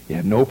 you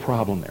have no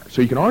problem there.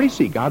 So you can already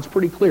see God's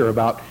pretty clear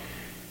about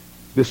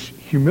this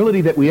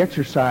humility that we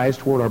exercise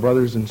toward our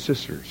brothers and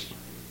sisters.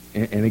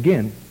 And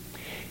again,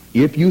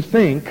 if you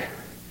think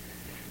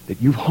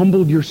that you've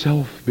humbled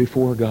yourself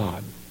before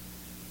God,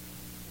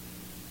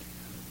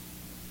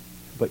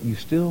 but you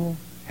still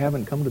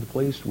haven't come to the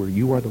place where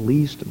you are the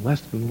least and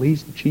less than the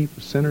least, the chief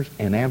of sinners,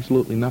 and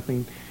absolutely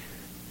nothing,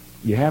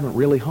 you haven't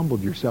really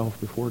humbled yourself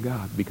before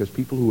God. Because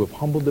people who have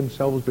humbled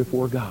themselves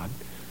before God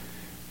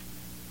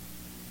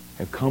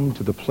have come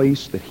to the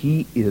place that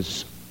He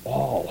is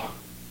all.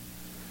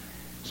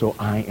 So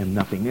I am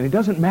nothing. And it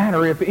doesn't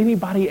matter if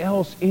anybody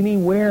else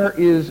anywhere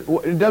is,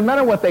 it doesn't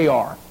matter what they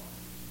are.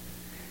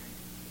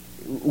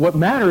 What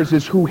matters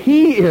is who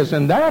He is,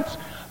 and that's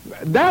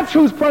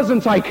whose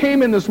presence I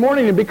came in this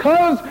morning. And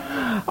because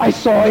I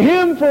saw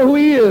Him for who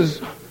He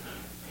is,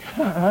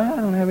 I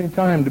don't have any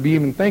time to be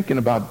even thinking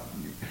about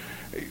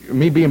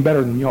me being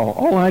better than y'all.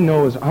 All I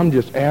know is I'm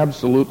just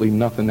absolutely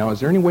nothing. Now, is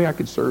there any way I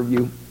could serve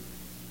you?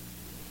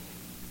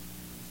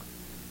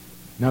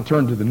 Now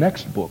turn to the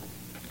next book.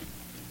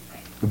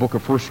 The book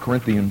of 1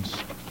 Corinthians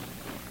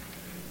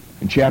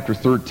in chapter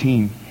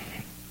 13.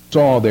 It's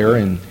all there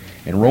in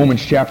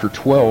Romans chapter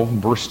 12,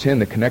 verse 10,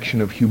 the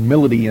connection of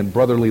humility and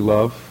brotherly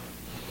love.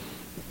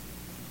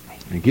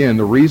 And again,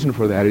 the reason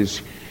for that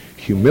is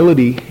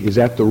humility is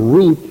at the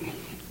root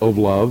of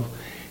love.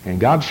 And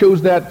God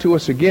shows that to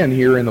us again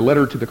here in the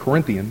letter to the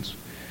Corinthians.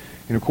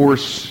 And of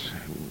course,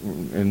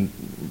 and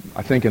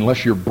I think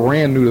unless you're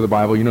brand new to the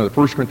Bible, you know that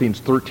 1 Corinthians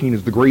 13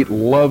 is the great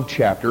love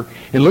chapter.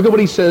 And look at what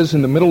he says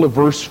in the middle of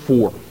verse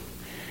 4.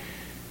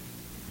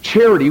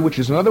 Charity, which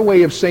is another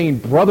way of saying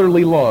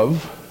brotherly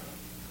love,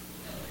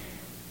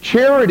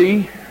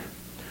 charity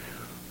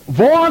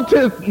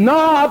vaunteth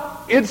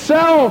not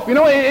itself. You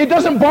know, it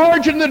doesn't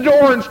barge in the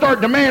door and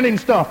start demanding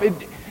stuff.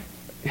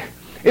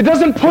 It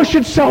doesn't push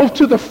itself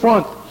to the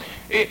front.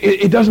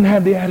 It doesn't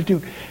have the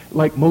attitude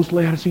like most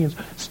Laodiceans.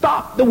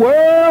 Stop the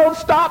world,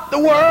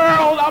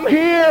 I'm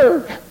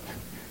here.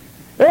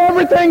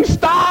 Everything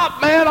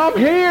stop, man, I'm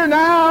here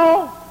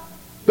now.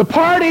 The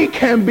party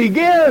can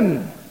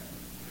begin.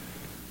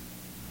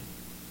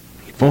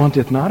 It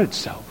vaunteth not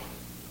itself.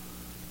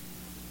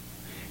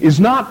 Is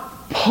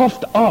not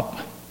puffed up.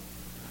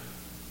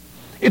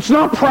 It's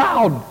not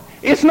proud.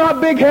 It's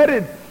not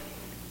big-headed.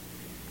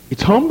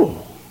 It's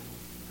humble.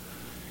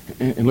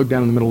 And look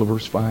down in the middle of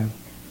verse 5.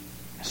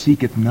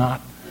 Seeketh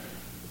not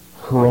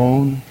her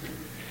own.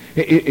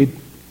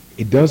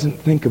 It doesn't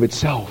think of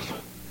itself.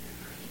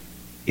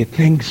 It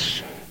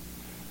thinks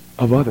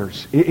of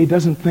others. It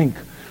doesn't think,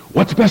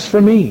 what's best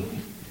for me?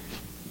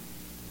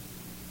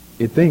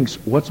 It thinks,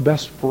 what's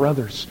best for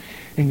others?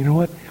 And you know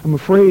what? I'm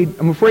afraid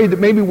that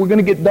maybe we're going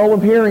to get dull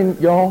of hearing,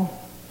 y'all.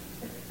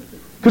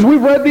 Because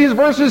we've read these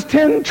verses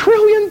 10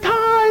 trillion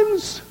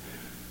times.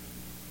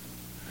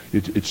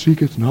 It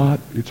seeketh not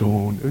its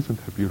own.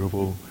 Isn't that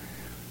beautiful?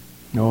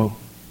 No,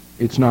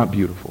 it's not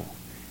beautiful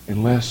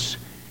unless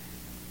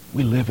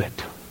we live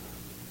it.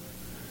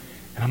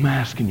 And I'm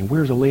asking you,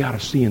 where's a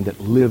Laodicean that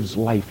lives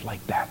life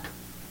like that?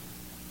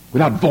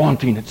 Without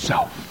vaunting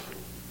itself.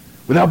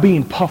 Without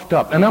being puffed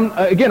up. And I'm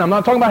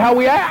not talking about how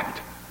we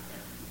act.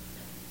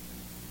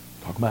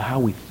 I'm Talking about how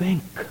we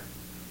think.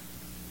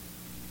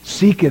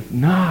 Seeketh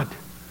not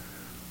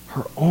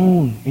her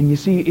own. And you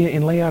see,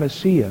 in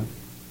Laodicea,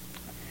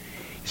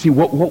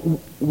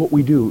 what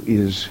we do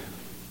is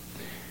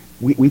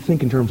we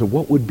think in terms of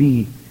what would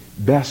be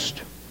best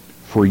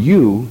for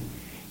you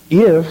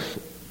if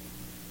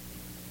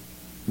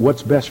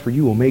what's best for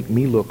you will make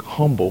me look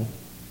humble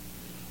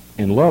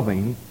and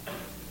loving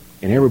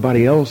in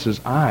everybody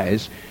else's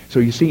eyes. So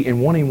you see,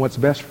 in wanting what's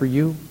best for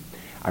you,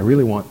 I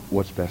really want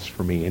what's best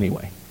for me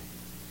anyway.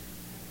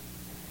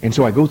 And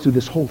so I go through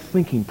this whole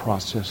thinking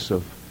process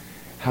of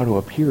how to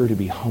appear to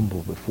be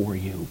humble before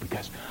you,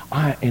 because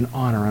in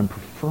honor, I'm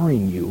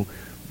preferring you,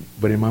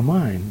 but in my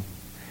mind,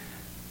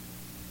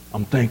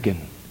 I'm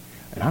thinking,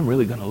 and I'm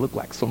really going to look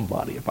like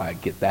somebody if I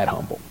get that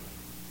humble.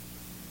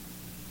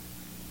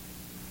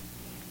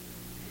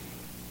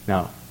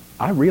 Now,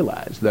 I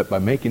realize that by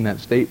making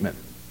that statement,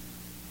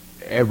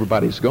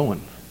 everybody's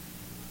going,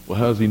 well,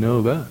 how does he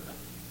know that?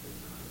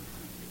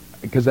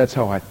 Because that's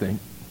how I think.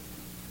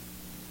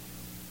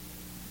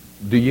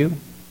 Do you?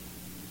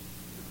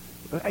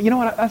 You know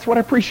what? That's what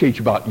I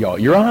appreciate about y'all.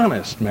 You're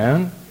honest,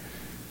 man.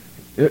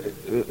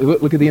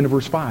 Look at the end of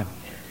verse 5.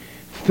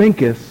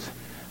 Thinketh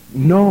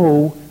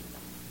no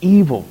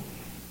evil.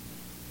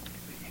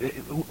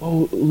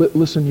 Oh,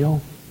 listen,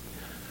 y'all.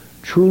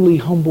 Truly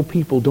humble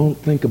people don't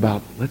think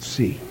about, let's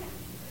see,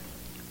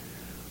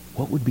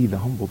 what would be the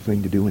humble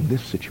thing to do in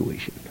this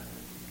situation?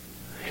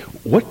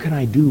 What can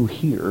I do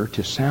here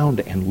to sound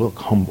and look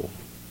humble?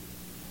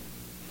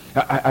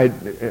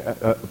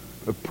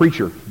 A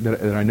preacher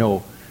that I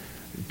know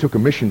took a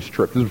missions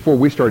trip. This was before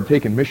we started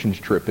taking missions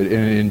trip. It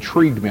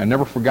intrigued me. I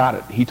never forgot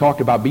it. He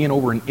talked about being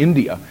over in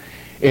India.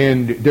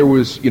 And there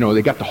was,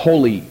 they got the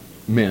holy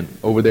men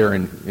over there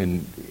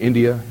in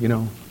India,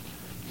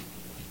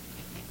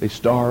 They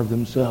starve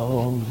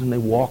themselves and they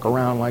walk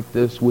around like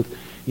this with,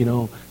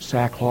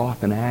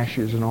 sackcloth and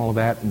ashes and all of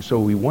that. And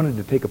so he wanted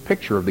to take a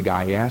picture of the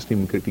guy. He asked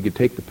him if he could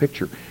take the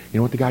picture. You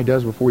know what the guy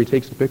does before he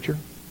takes the picture?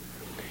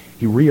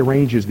 He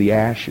rearranges the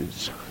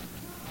ashes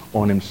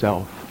on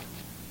himself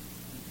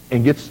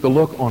and gets the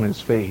look on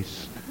his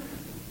face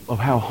of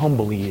how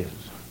humble he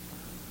is.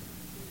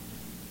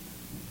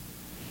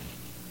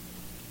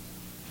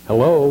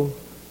 Hello?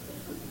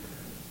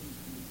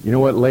 You know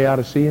what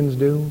Laodiceans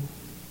do?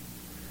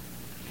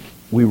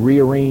 We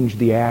rearrange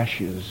the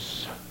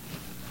ashes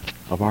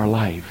of our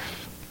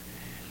life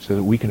so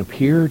that we can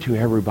appear to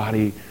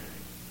everybody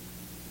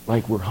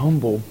like we're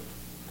humble.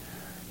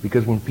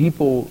 Because when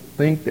people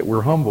think that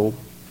we're humble,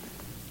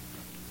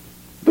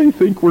 they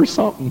think we're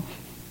something.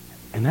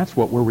 And that's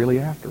what we're really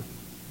after.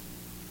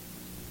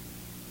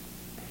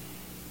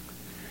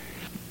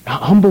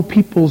 Humble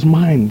people's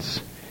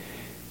minds,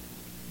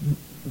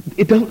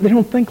 they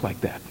don't think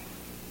like that.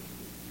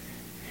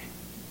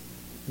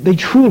 They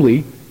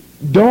truly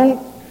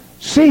don't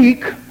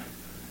seek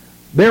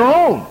their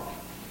own.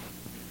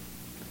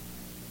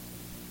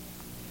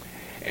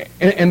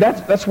 And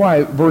that's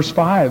why verse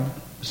 5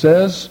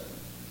 says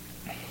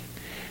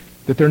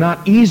that they're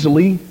not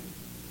easily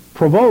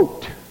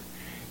provoked.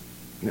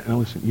 Now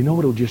listen, you know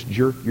what'll just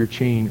jerk your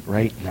chain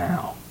right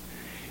now?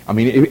 I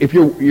mean, if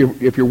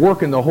you're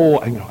working the whole,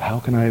 how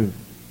can I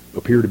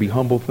appear to be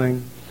humble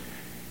thing?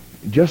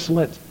 Just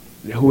let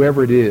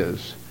whoever it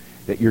is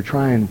that you're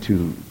trying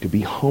to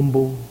be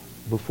humble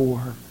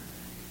before,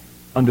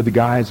 under the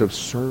guise of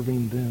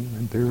serving them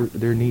and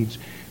their needs,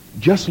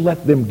 just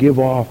let them give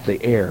off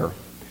the air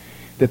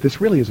that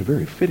this really is a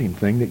very fitting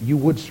thing that you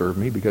would serve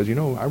me, because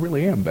I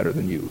really am better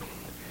than you.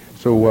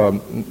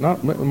 So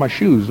not my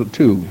shoes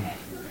too.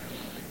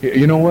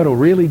 You know what'll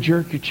really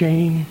jerk your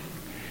chain?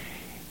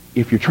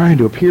 If you're trying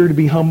to appear to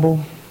be humble,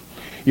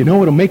 you know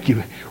what'll make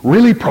you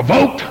really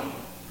provoked?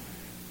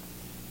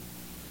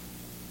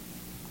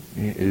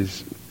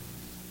 Is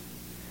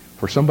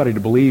for somebody to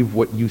believe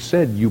what you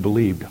said you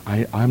believed.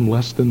 I'm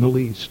less than the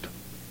least.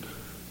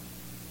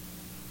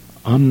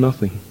 I'm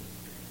nothing.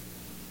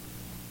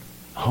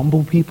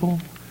 Humble people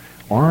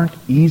aren't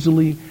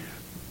easily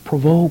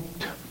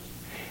provoked.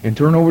 And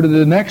turn over to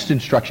the next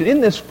instruction.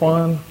 Isn't this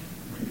fun?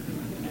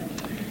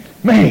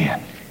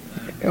 Man,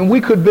 and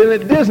we could have been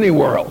at Disney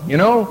World,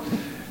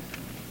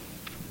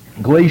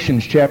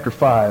 Galatians chapter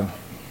 5.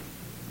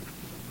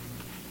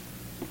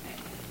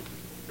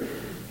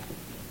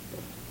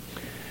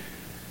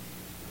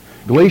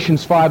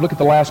 Galatians 5, look at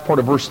the last part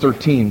of verse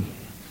 13.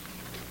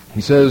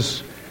 He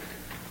says,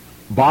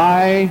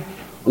 by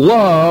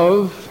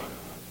love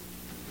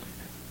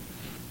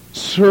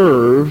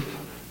serve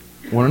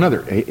one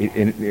another.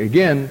 And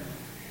again,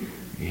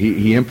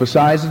 he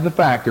emphasizes the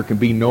fact there can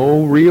be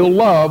no real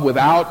love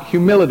without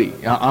humility.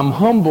 I'm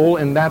humble,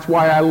 and that's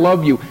why I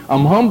love you.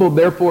 I'm humble,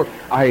 therefore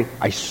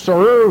I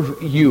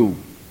serve you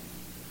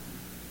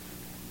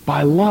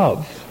by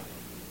love.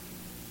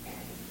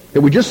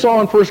 That we just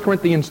saw in 1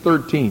 Corinthians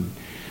 13.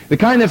 The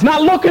kind that's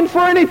not looking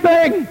for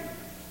anything.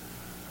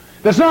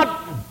 That's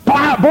not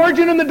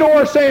barging in the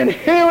door saying,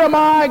 here am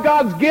I,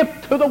 God's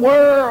gift to the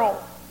world.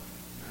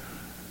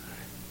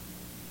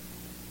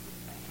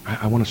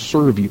 I want to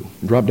serve you.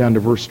 Drop down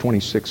to verse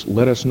 26.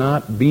 Let us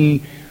not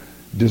be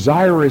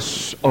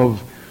desirous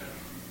of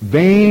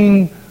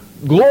vain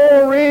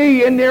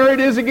glory. And there it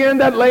is again,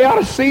 that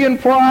Laodicean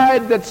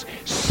pride that's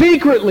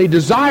secretly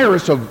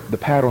desirous of the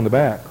pat on the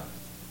back.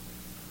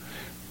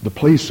 The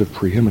place of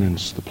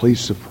preeminence, the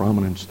place of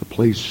prominence, the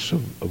place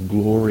of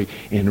glory,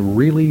 and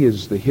really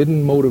is the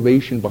hidden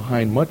motivation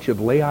behind much of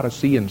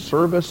Laodicean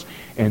service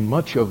and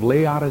much of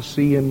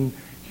Laodicean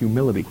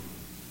humility.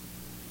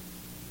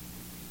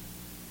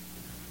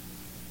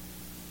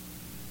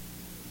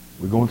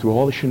 We're going through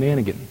all the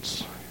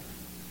shenanigans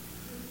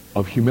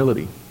of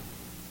humility.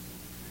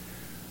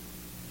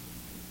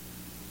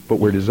 But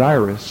we're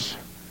desirous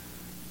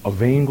of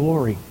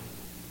vainglory.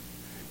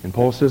 And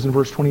Paul says in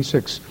verse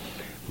 26,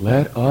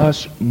 let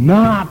us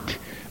not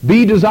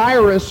be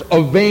desirous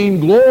of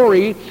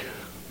vainglory,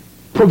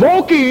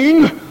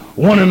 provoking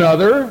one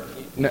another.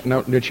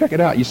 Now, check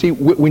it out. You see,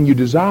 when you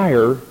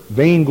desire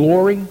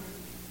vainglory,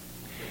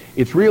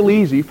 it's real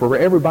easy for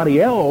everybody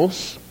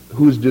else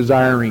who's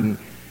desiring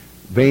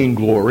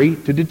vainglory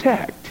to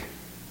detect.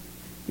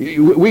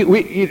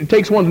 It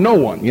takes one to know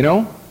one, you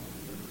know?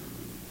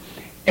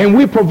 And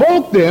we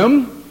provoke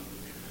them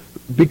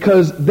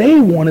because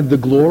they wanted the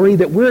glory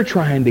that we're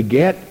trying to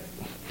get.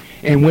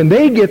 And when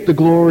they get the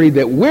glory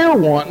that we're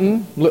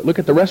wanting, look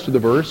at the rest of the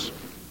verse,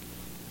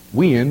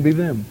 we envy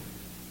them.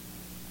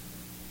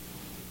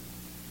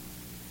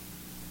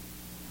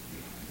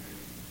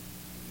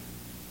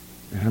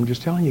 And I'm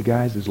just telling you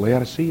guys, as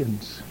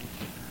Laodiceans,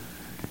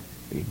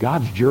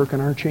 God's jerking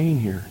our chain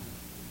here.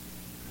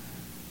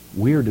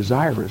 We're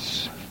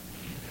desirous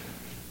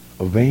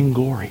of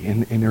vainglory.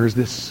 And there's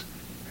this,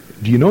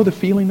 do you know the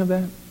feeling of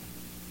that?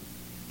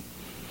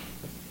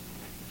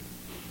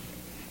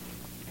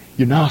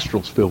 Your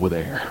nostrils fill with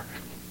air.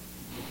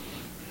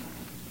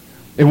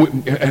 And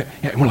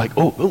we're like,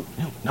 oh,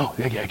 no,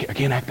 I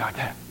can't act like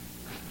that.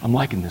 I'm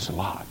liking this a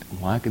lot.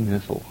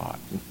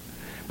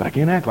 But I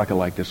can't act like I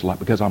like this a lot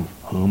because I'm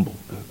humble.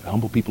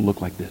 Humble people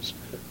look like this.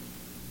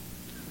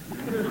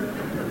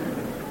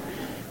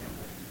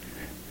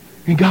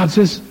 And God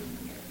says,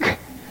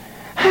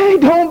 hey,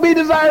 don't be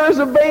desirous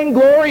of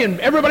vainglory and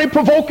everybody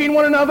provoking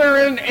one another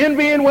and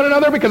envying one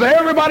another because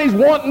everybody's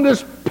wanting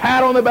this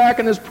pat on the back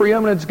and this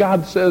preeminence.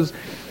 God says,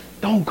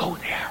 don't go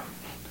there.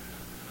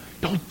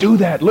 Don't do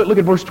that. Look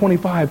at verse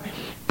 25.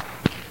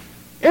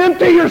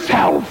 Empty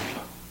yourself.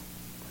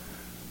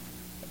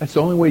 That's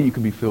the only way you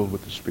can be filled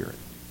with the Spirit.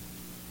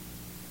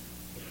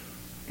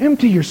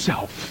 Empty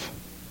yourself.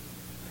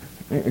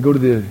 I go to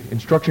the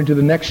instruction to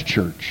the next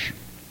church.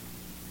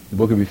 The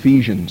book of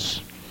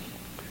Ephesians.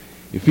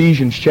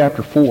 Ephesians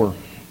chapter 4.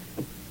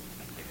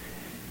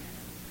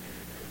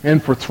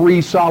 And for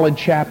 3 solid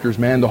chapters,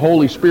 man, the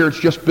Holy Spirit's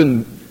just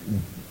been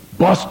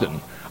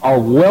busting our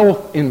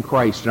wealth in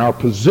Christ and our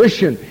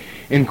position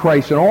in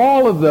Christ and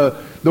all of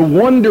the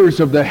wonders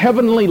of the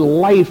heavenly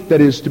life that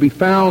is to be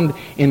found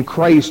in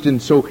Christ.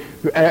 And so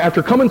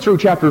after coming through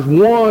chapters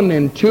 1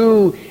 and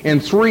 2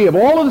 and 3 of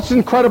all of this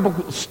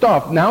incredible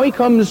stuff, now he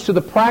comes to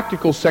the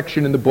practical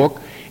section in the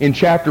book in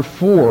chapter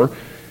 4.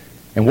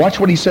 And watch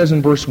what he says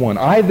in verse 1.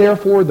 I,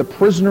 therefore, the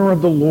prisoner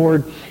of the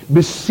Lord,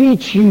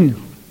 beseech you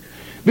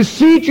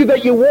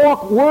that you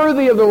walk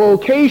worthy of the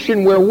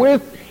vocation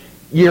wherewith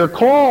you're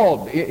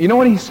called. You know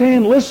what he's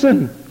saying?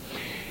 Listen,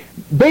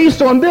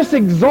 based on this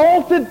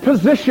exalted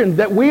position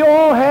that we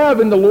all have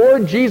in the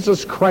Lord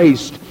Jesus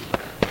Christ,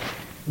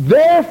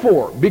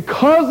 therefore,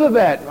 because of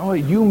that,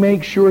 you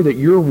make sure that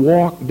your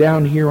walk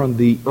down here on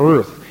the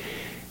earth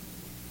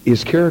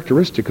is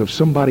characteristic of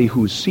somebody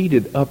who's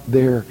seated up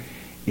there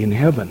in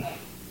heaven.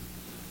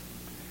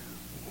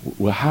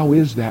 Well, how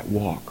is that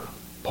walk,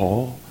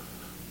 Paul?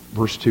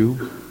 Verse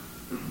 2,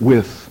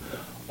 with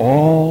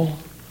all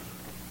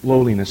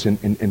lowliness.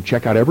 And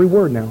check out every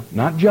word now.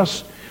 Not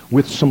just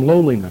with some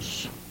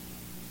lowliness.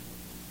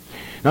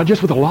 Not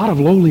just with a lot of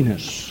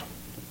lowliness.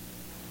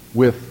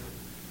 With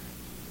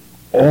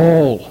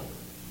all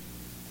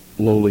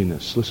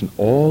lowliness. Listen,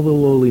 all the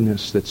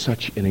lowliness that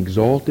such an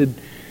exalted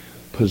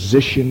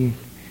position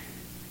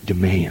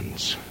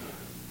demands.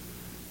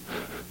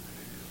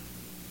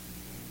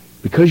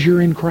 Because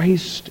you're in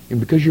Christ, and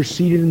because you're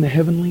seated in the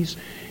heavenlies,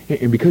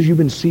 and because you've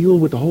been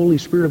sealed with the Holy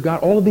Spirit of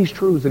God, all of these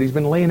truths that he's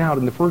been laying out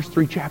in the first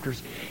 3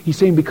 chapters, he's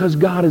saying because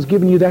God has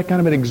given you that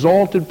kind of an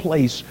exalted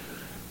place,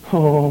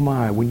 oh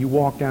my, when you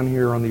walk down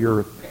here on the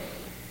earth,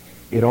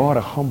 it ought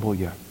to humble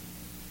you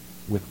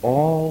with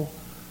all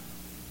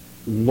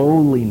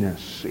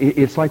lowliness.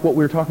 It's like what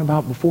we were talking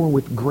about before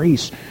with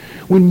grace.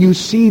 When you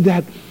see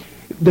that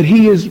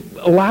he has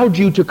allowed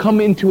you to come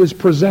into his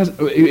presence,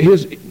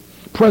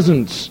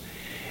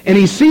 and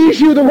he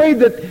sees you the way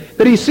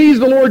that he sees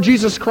the Lord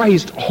Jesus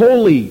Christ,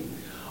 holy,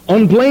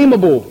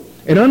 unblameable,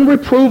 and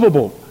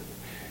unreprovable.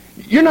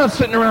 You're not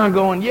sitting around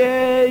going,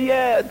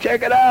 yeah,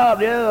 check it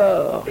out,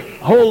 yeah,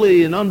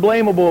 holy and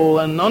unblameable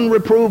and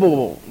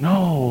unreprovable.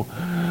 No,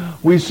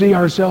 we see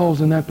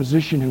ourselves in that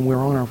position and we're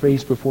on our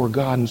face before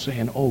God and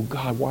saying, oh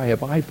God, why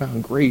have I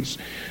found grace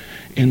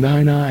in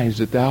thine eyes,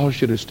 that thou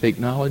shouldest take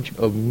knowledge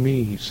of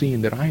me,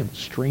 seeing that I am a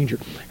stranger.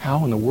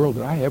 How in the world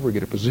did I ever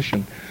get a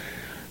position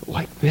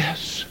like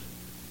this?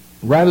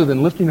 Rather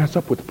than lifting us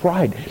up with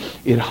pride,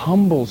 it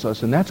humbles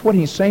us. And that's what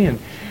he's saying.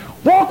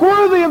 Walk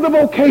worthy of the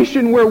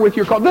vocation wherewith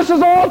you're called. This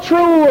is all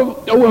true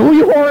of who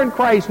you are in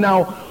Christ.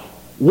 Now,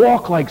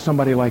 walk like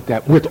somebody like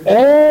that. With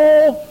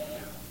all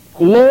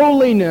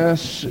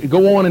lowliness,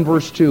 go on in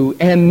verse 2,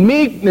 and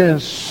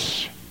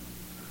meekness,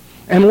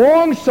 and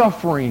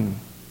long-suffering,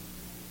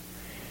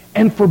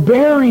 and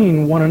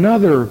forbearing one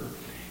another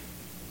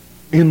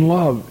in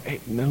love. Hey,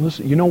 now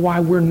listen, you know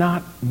why we're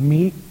not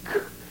meek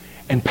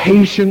and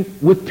patient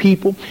with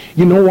people?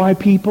 You know why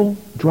people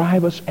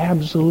drive us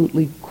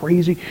absolutely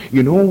crazy?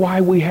 You know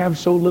why we have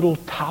so little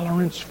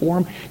tolerance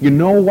for them? You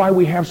know why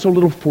we have so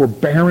little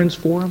forbearance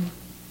for them?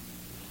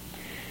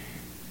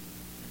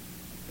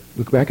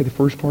 Look back at the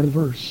first part of the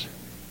verse.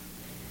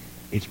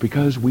 It's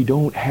because we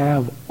don't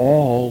have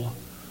all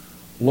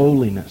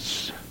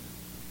lowliness.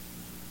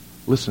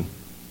 Listen.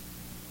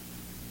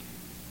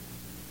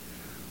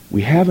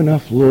 We have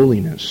enough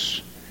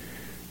lowliness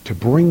to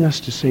bring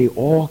us to say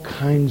all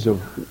kinds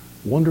of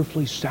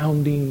wonderfully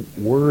sounding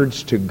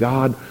words to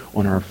God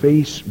on our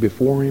face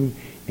before Him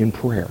in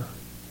prayer.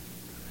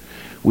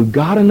 We've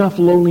got enough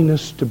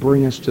lowliness to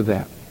bring us to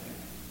that.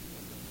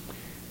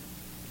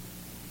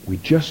 We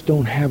just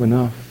don't have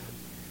enough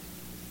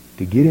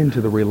to get into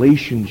the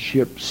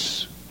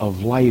relationships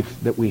of life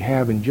that we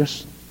have in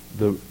just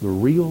the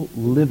real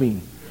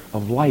living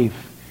of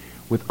life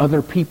with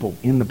other people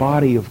in the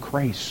body of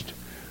Christ.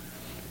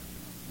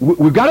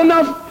 We've got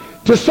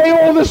enough to say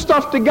all this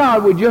stuff to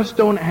God. We just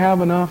don't have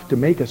enough to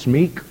make us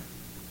meek.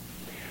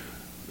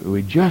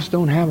 We just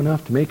don't have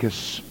enough to make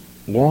us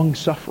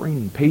long-suffering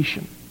and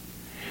patient.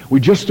 We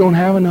just don't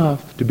have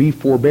enough to be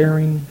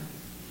forbearing.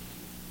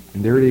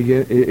 And there it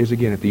is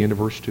again at the end of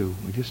verse 2.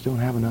 We just don't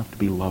have enough to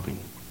be loving.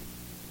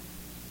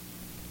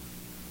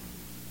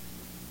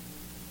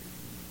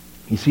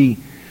 You see,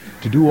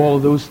 to do all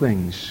of those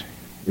things,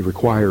 it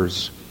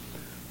requires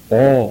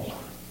all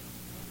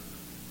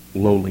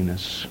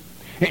lowliness.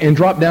 And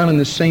drop down in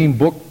this same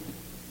book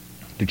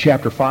to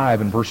chapter 5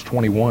 and verse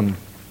 21.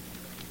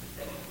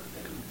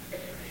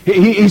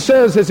 He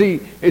says as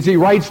he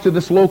writes to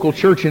this local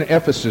church in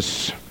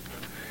Ephesus,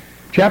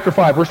 chapter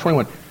 5, verse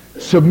 21,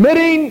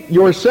 submitting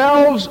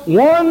yourselves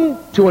one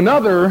to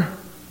another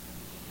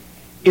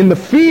in the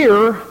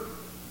fear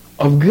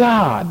of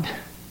God.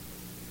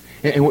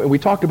 And we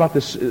talked about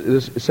this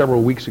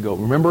several weeks ago.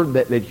 Remember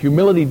that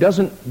humility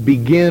doesn't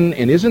begin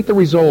and isn't the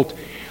result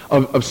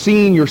of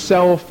seeing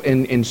yourself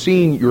and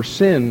seeing your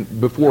sin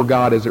before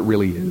God as it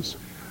really is.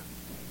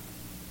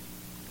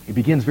 It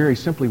begins very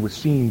simply with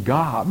seeing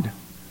God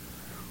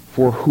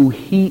for who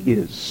He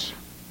is.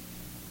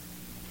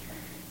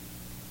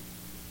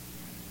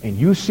 And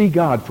you see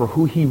God for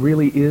who He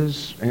really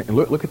is. And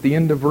look at the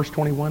end of verse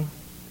 21.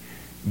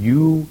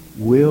 You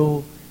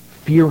will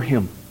fear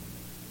Him.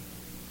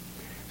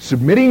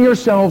 Submitting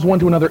yourselves one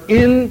to another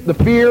in the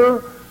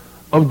fear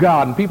of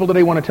God. And people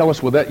today want to tell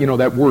us, well,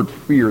 that word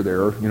fear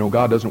there,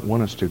 God doesn't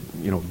want us to,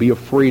 be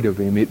afraid of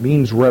Him. It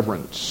means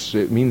reverence.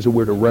 It means that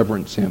we're to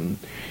reverence Him.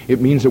 It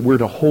means that we're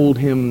to hold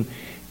Him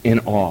in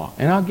awe.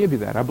 And I'll give you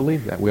that. I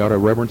believe that. We ought to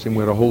reverence Him.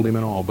 We ought to hold Him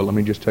in awe. But let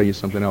me just tell you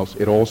something else.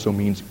 It also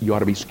means you ought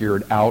to be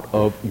scared out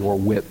of your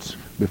wits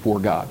before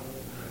God.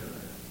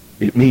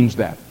 It means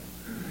that.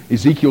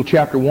 Ezekiel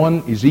chapter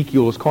 1,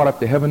 Ezekiel is caught up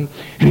to heaven,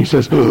 and he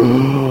says,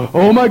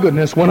 oh my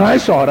goodness, when I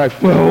saw it, I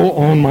fell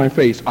on my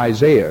face.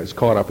 Isaiah is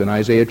caught up in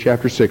Isaiah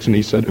chapter 6, and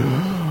he said,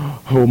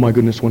 oh my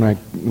goodness, when I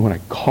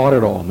caught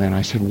it all, man,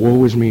 I said,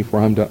 woe is me, for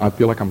I'm done. I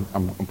feel like I'm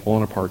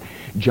falling apart.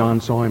 John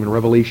saw Him in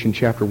Revelation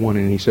chapter 1,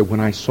 and he said, when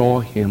I saw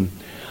Him,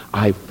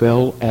 I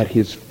fell at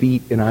His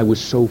feet, and I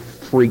was so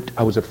freaked.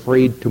 I was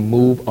afraid to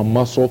move a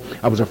muscle.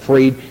 I was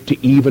afraid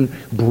to even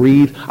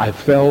breathe. I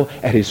fell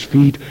at His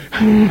feet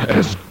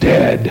as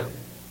dead.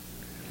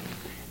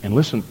 And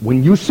listen,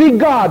 when you see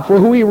God for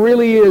who He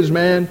really is,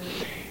 man,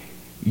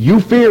 you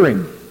fear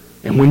Him.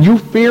 And when you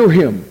fear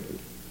Him,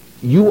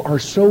 you are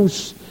so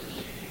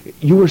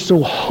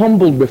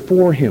humbled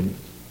before Him.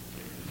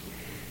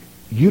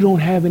 You don't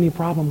have any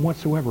problem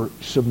whatsoever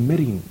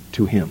submitting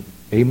to Him.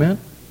 Amen?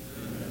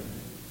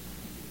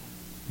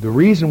 The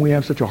reason we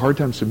have such a hard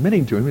time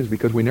submitting to Him is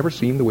because we never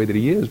see Him the way that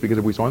He is. Because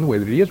if we saw Him the way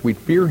that He is, we'd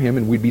fear Him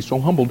and we'd be so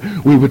humbled,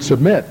 we would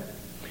submit.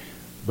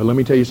 But let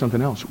me tell you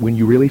something else. When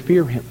you really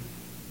fear Him,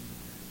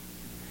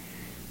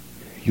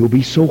 you'll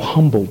be so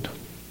humbled.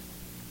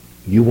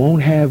 You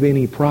won't have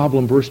any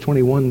problem, verse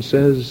 21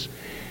 says,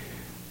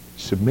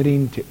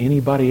 submitting to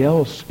anybody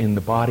else in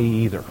the body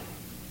either.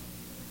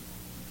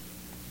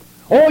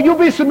 Oh, you'll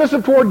be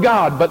submissive toward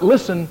God. But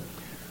listen,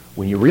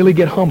 when you really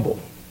get humble,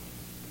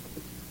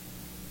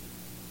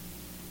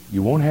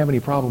 you won't have any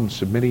problem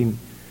submitting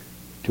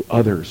to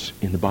others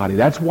in the body.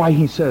 That's why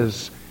he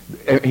says,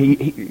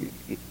 he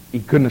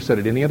couldn't have said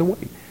it any other way.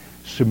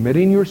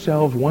 Submitting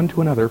yourselves one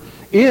to another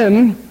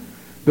in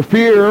the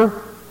fear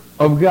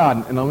of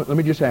God. And let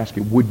me just ask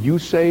you, would you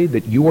say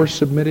that you are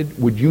submitted?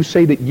 Would you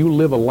say that you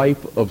live a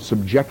life of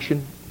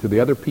subjection to the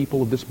other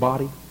people of this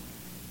body?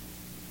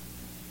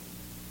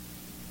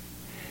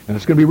 And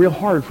it's going to be real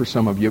hard for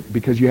some of you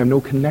because you have no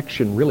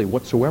connection really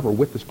whatsoever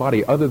with this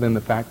body other than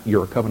the fact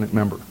you're a covenant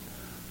member.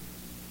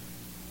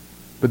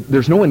 But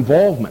there's no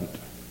involvement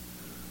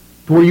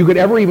to where you could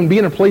ever even be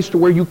in a place to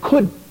where you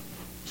could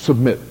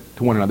submit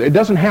to one another. It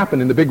doesn't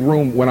happen in the big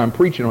room when I'm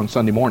preaching on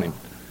Sunday morning.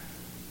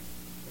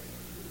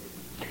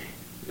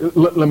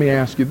 Let me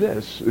ask you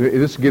this.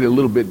 This will get a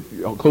little bit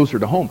closer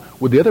to home.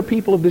 Would the other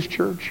people of this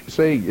church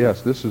say,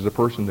 yes, this is a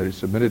person that is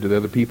submitted to the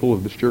other people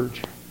of this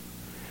church?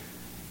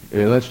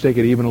 Let's take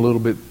it even a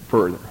little bit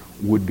further.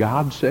 Would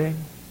God say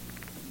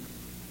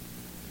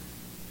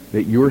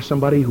that you're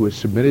somebody who is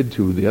submitted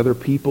to the other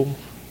people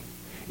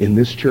in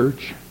this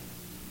church?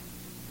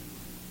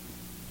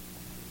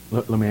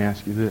 Let me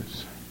ask you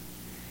this.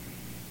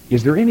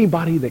 Is there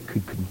anybody that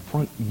could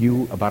confront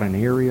you about an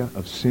area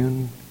of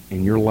sin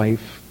in your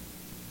life?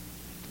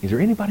 Is there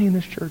anybody in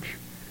this church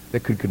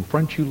that could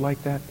confront you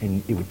like that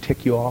and it would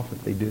tick you off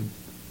if they did?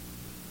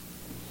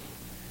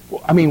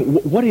 Well, I mean,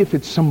 what if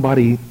it's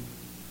somebody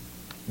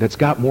that's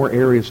got more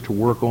areas to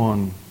work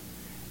on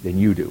than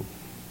you do?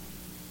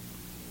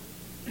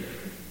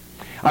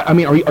 I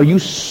mean, are you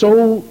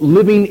so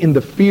living in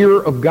the fear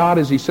of God,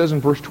 as he says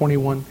in verse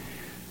 21,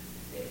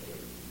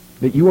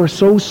 that you are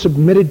so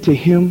submitted to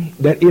him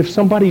that if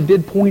somebody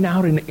did point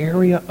out an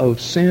area of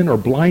sin or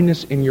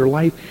blindness in your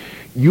life,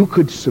 you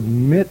could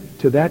submit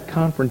to that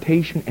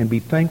confrontation and be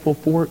thankful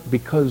for it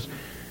because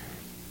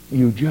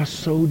you just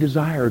so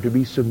desire to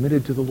be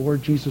submitted to the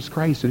Lord Jesus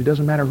Christ, and it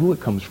doesn't matter who it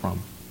comes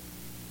from.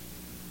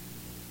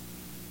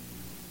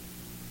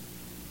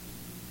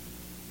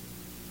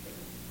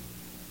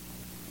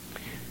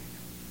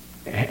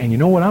 And you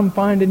know what I'm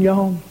finding,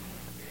 y'all?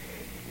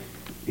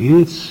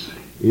 It's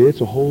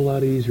a whole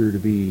lot easier to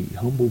be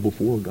humble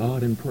before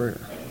God in prayer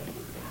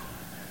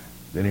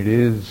than it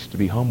is to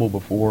be humble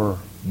before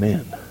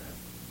men.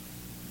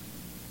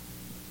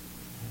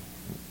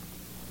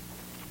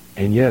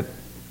 And yet,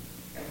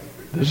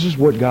 this is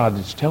what God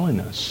is telling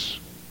us.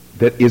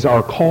 That is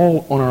our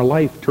call on our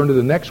life. Turn to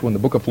the next one, the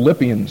book of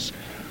Philippians.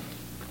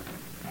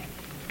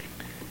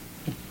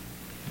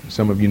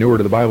 Some of you newer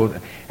to the Bible.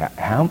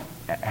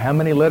 How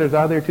many letters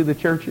are there to the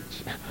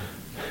churches?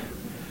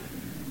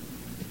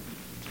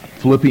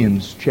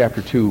 Philippians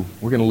chapter 2.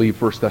 We're going to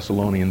leave 1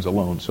 Thessalonians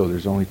alone, so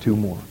there's only 2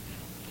 more.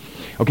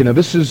 Okay, now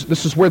this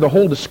is where the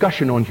whole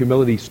discussion on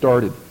humility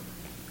started.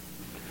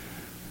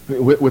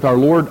 With our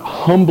Lord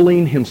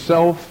humbling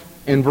himself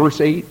in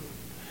verse 8.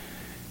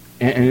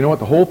 And you know what?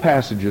 The whole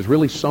passage is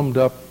really summed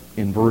up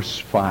in verse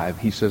 5.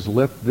 He says,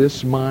 "Let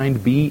this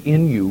mind be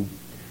in you,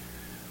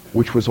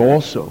 which was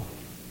also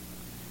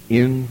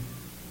in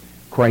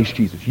Christ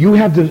Jesus." You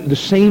have the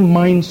same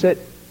mindset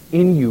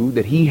in you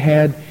that he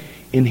had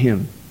in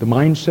him. The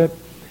mindset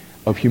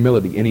of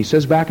humility. And he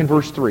says back in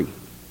verse 3,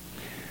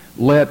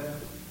 "Let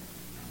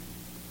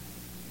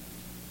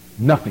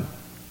nothing."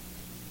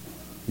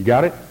 You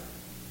got it?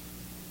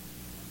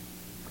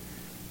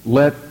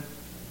 "Let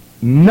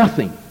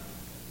nothing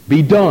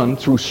be done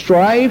through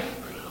strife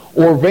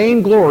or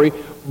vainglory,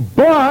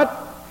 but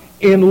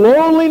in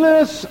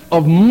lowliness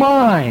of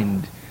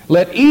mind,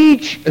 let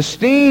each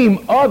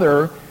esteem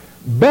other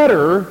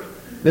better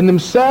than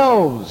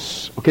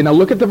themselves." Okay, now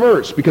look at the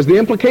verse, because the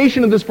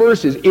implication of this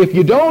verse is if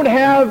you don't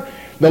have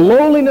the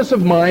lowliness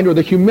of mind or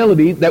the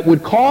humility that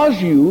would cause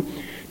you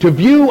to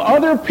view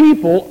other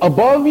people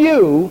above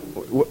you,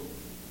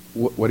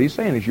 what he's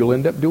saying is you'll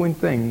end up doing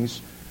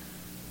things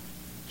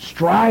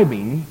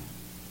striving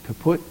to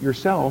put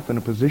yourself in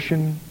a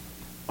position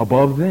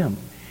above them.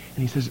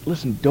 And he says,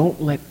 listen, don't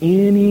let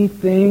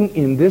anything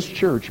in this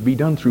church be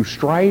done through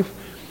strife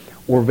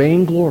or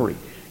vainglory.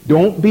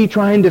 Don't be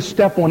trying to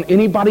step on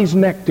anybody's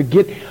neck to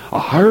get a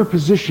higher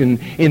position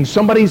in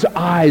somebody's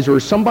eyes or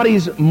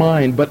somebody's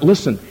mind. But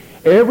listen,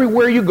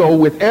 everywhere you go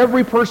with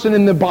every person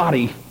in the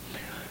body,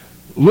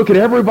 look at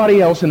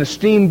everybody else and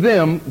esteem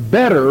them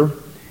better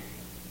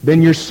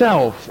than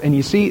yourself. And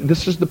you see,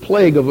 this is the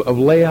plague of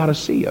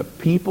Laodicea.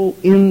 People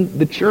in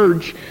the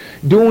church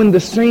doing the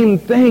same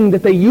thing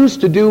that they used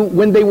to do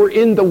when they were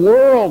in the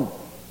world.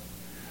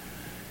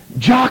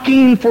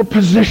 Jockeying for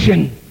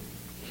position.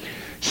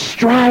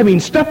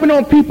 Striving, stepping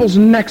on people's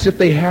necks if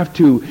they have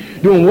to.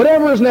 Doing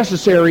whatever is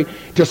necessary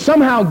to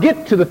somehow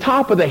get to the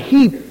top of the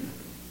heap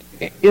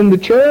in the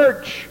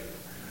church.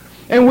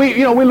 And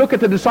we look at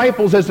the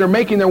disciples as they're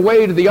making their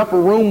way to the upper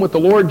room with the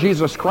Lord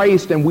Jesus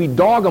Christ, and we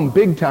dog them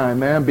big time,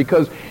 man,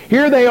 because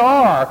here they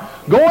are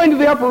going to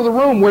the upper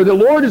room where the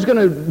Lord is going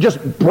to just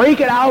break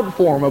it out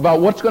for them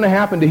about what's going to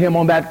happen to him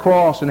on that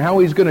cross and how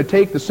he's going to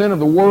take the sin of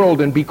the world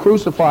and be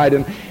crucified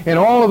and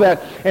all of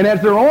that. And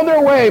as they're on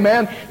their way,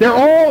 man, they're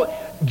all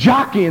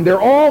jockeying, they're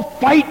all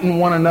fighting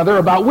one another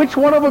about which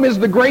one of them is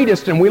the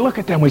greatest. And we look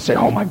at them and we say,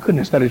 oh my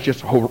goodness, that is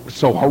just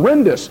so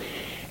horrendous.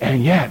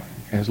 And yet,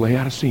 as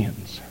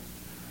Laodiceans,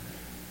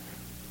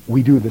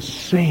 we do the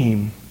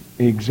same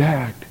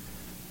exact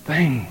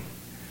thing.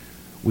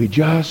 We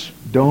just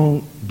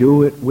don't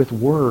do it with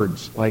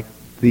words like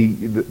the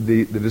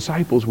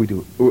disciples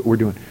we're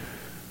doing.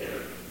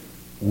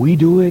 We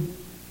do it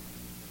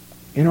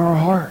in our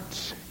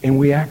hearts, and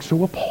we act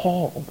so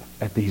appalled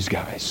at these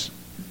guys.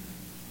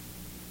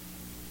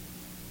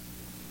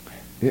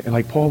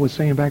 Like Paul was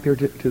saying back there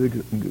to the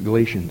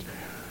Galatians,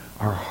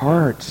 our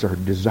hearts are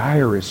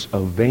desirous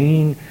of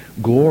vain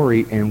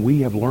glory, and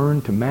we have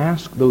learned to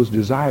mask those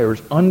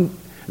desires under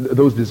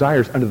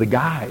the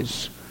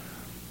guise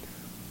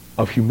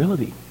of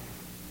humility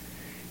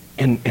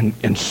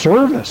and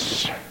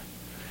service.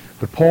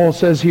 But Paul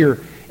says here,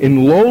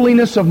 in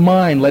lowliness of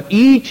mind, let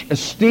each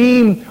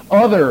esteem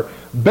other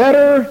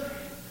better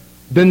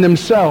than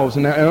themselves.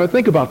 And now,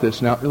 think about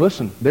this. Now,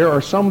 listen, there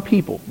are some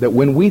people that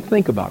when we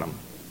think about them,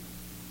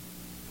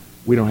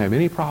 we don't have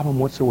any problem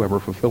whatsoever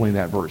fulfilling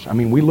that verse. I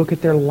mean, we look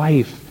at their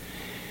life,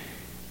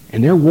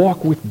 and their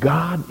walk with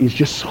God is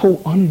just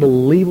so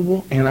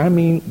unbelievable. And I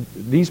mean,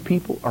 these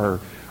people are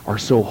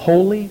so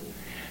holy,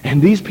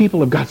 and these people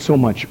have got so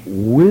much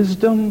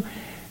wisdom,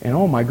 and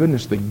oh my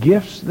goodness, the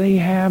gifts they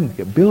have,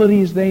 the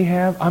abilities they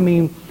have. I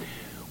mean,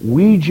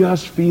 we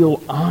just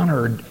feel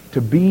honored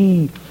to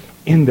be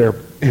in their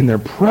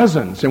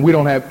presence, and we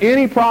don't have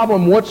any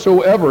problem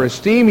whatsoever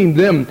esteeming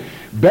them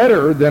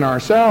better than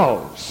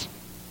ourselves.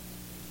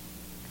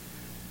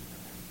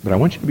 But I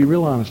want you to be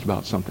real honest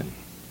about something.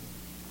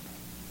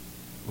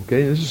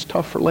 Okay, this is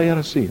tough for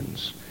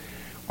Laodiceans.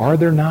 Are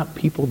there not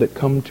people that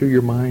come to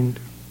your mind?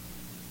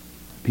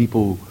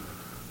 People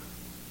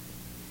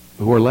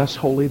who are less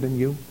holy than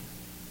you?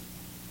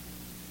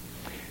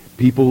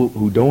 People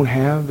who don't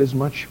have as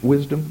much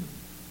wisdom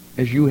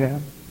as you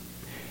have?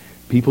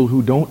 People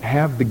who don't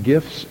have the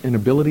gifts and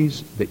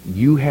abilities that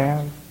you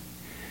have,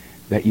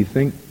 that you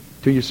think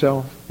to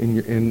yourself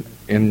in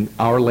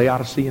our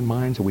Laodicean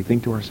minds, and we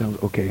think to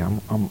ourselves, okay,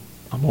 I'm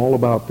all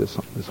about this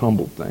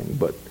humble thing,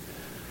 but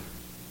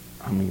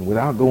I mean,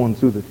 without going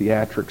through the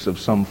theatrics of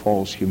some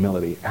false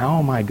humility, how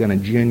am I going to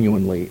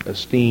genuinely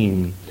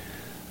esteem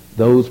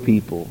those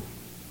people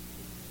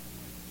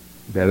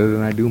better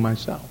than I do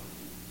myself?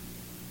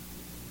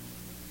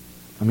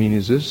 I mean,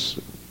 has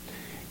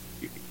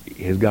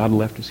God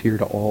left us here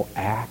to all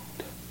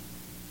act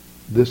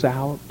this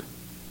out?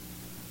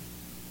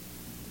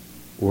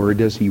 Or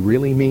does he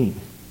really mean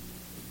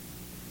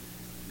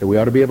that we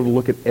ought to be able to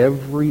look at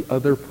every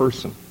other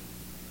person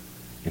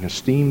and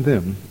esteem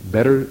them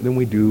better than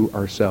we do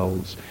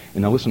ourselves?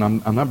 And now listen,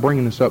 I'm not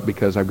bringing this up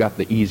because I've got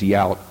the easy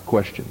out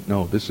question.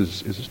 No, this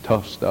is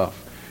tough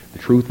stuff. The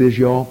truth is,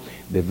 y'all,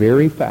 the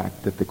very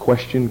fact that the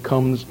question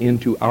comes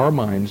into our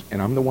minds,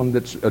 and I'm the one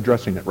that's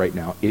addressing it right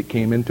now, it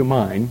came into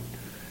mine,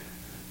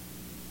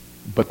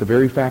 but the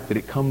very fact that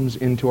it comes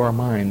into our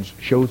minds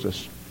shows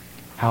us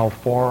how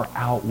far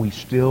out we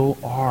still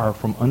are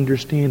from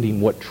understanding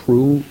what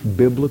true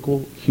biblical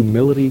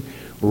humility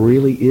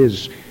really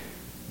is.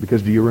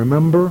 Because do you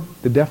remember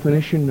the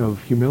definition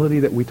of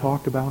humility that we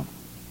talked about?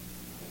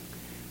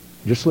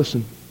 Just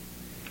listen.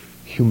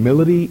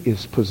 Humility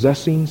is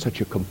possessing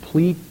such a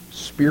complete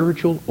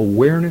spiritual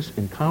awareness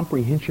and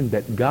comprehension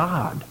that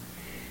God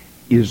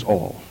is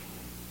all.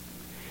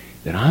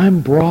 That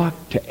I'm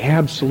brought to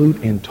absolute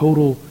and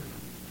total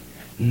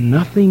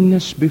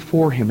nothingness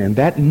before him, and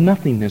that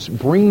nothingness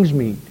brings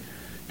me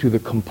to the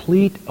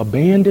complete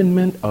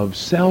abandonment of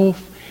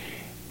self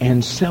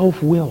and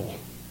self-will.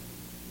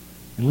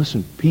 And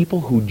listen, people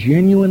who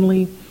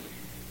genuinely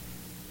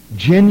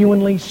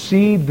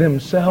see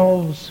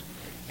themselves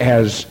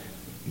as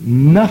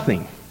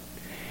nothing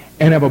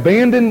and have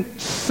abandoned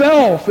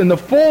self in the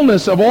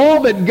fullness of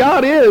all that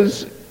God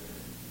is,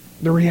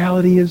 the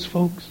reality is,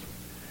 folks,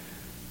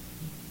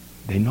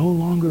 they no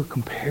longer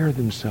compare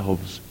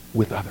themselves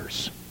with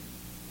others.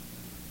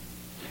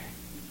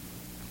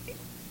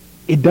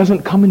 It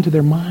doesn't come into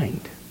their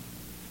mind.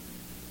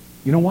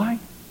 You know why?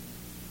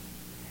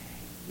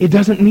 It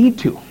doesn't need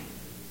to.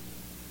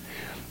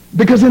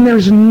 Because in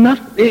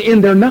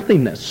their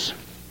nothingness,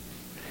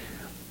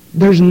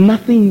 there's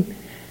nothing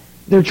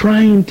they're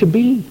trying to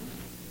be.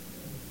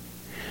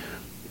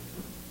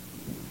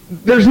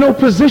 There's no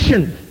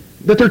position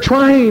that they're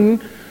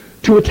trying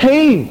to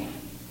attain.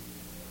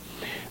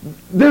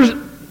 There's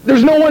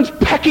no one's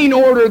pecking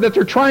order that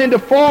they're trying to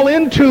fall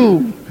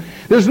into.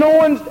 There's no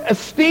one's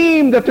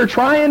esteem that they're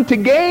trying to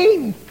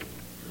gain.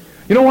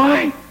 You know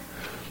why?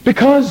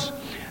 Because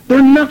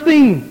they're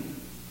nothing.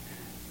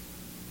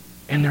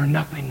 And their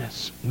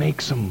nothingness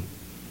makes them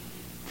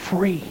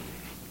free.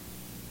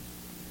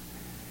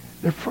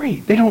 They're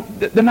free.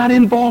 They're not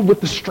involved with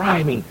the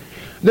striving.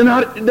 They're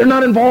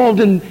not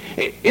involved in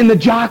the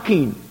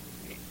jockeying.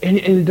 And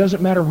it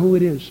doesn't matter who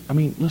it is. I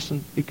mean,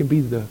 listen, it can be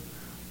the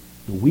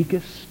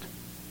weakest,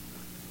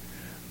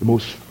 the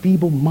most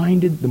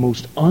feeble-minded, the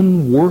most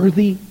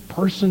unworthy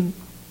person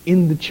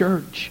in the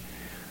church.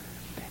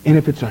 And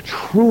if it's a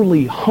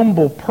truly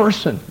humble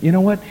person, you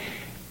know what?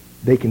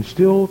 They can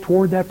still,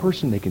 toward that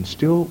person, they can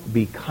still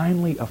be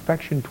kindly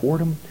affection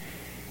toward him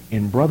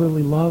in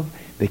brotherly love.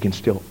 They can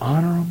still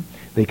honor him.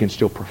 They can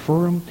still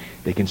prefer him.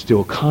 They can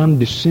still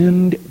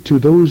condescend to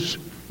those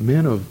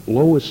men of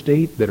low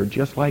estate that are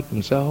just like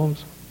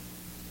themselves.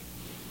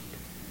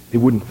 They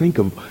wouldn't think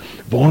of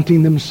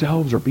vaunting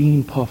themselves or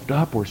being puffed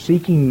up or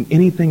seeking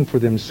anything for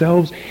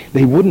themselves.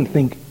 They wouldn't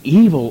think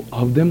evil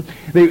of them.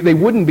 They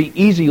wouldn't be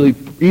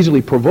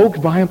easily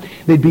provoked by them.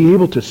 They'd be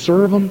able to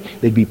serve them.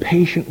 They'd be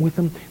patient with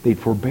them. They'd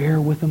forbear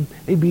with them.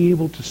 They'd be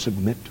able to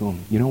submit to them.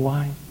 You know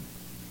why?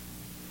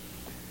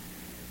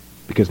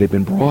 Because they've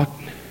been brought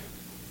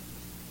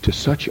to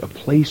such a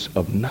place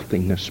of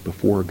nothingness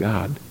before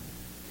God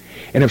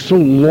and have so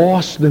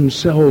lost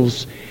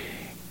themselves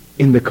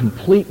in the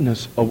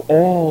completeness of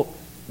all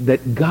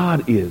that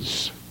God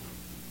is.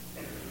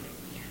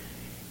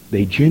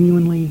 They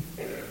genuinely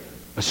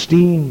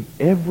esteem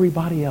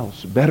everybody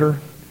else better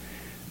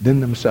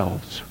than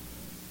themselves.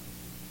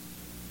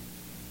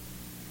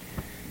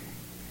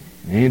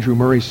 Andrew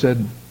Murray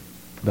said,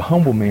 the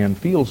humble man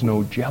feels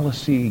no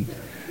jealousy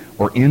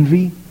or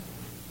envy.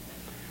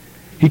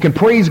 He can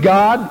praise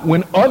God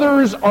when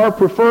others are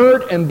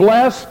preferred and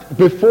blessed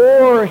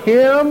before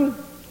him.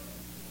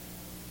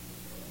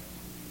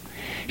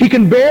 He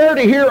can bear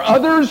to hear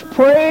others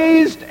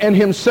praised and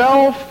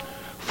himself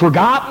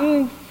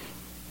forgotten,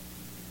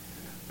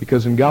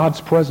 because in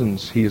God's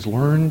presence he has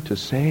learned to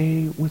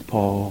say with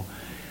Paul,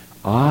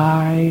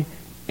 I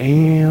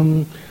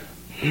am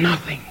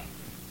nothing.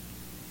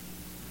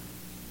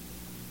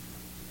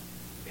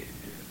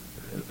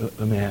 Let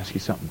me ask you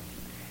something.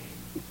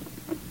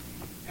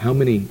 How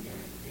many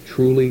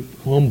truly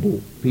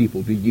humble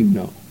people do you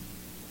know?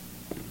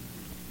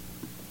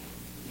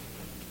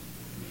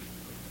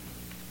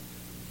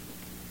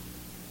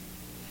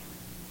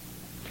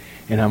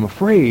 And I'm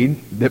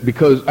afraid that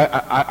because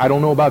I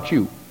don't know about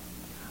you,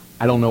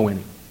 I don't know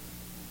any.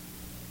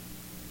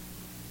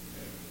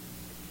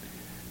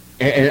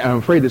 And I'm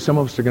afraid that some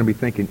of us are going to be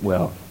thinking,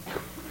 well,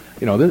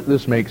 you know,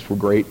 this makes for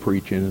great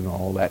preaching and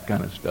all that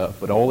kind of stuff,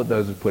 but all it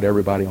does is put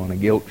everybody on a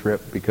guilt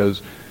trip,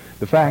 because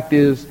the fact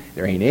is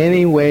there ain't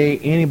any way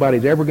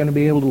anybody's ever going to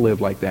be able to live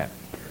like that.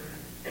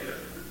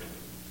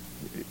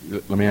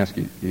 Let me ask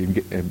you,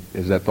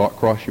 has that thought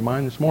crossed your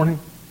mind this morning?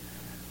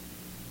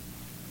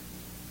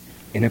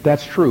 And if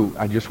that's true,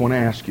 I just want to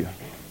ask you,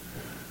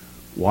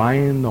 why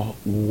in the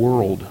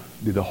world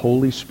did the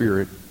Holy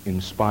Spirit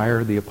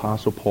inspire the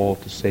Apostle Paul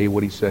to say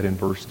what he said in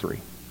verse 3?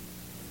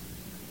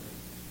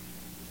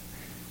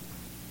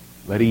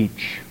 Let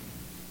each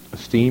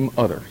esteem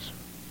others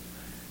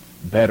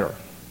better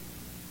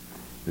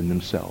than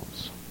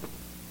themselves.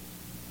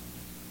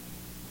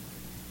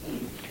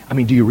 I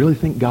mean, do you really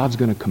think God's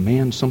going to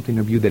command something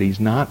of you that he's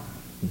not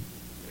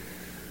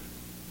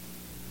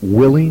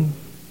willing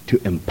to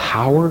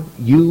empower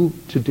you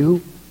to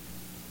do?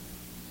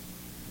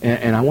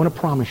 And I want to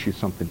promise you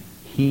something.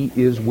 He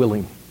is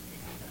willing.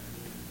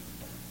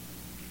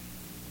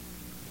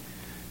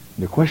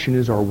 The question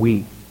is, are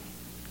we?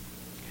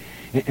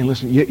 And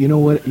listen, you know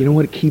what? You know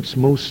what keeps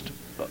most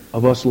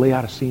of us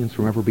Laodiceans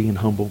from ever being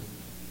humble?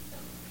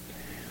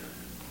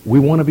 We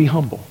want to be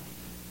humble.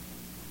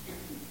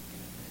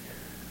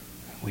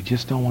 We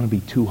just don't want to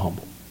be too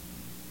humble.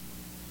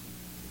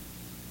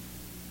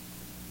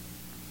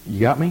 You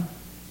got me?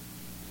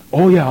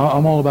 Oh yeah,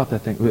 I'm all about that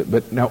thing.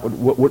 But now,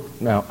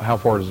 now, how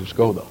far does this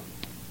go, though?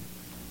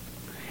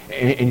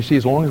 And you see,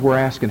 as long as we're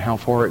asking how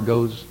far it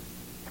goes,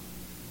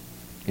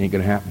 it ain't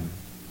going to happen.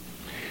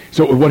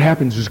 So what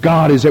happens is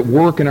God is at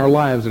work in our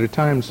lives at a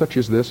time such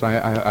as this.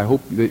 I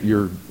hope that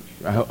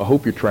I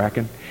hope you're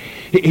tracking.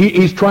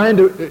 He's trying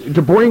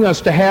to bring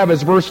us to have,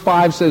 as verse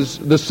 5 says,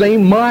 the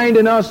same mind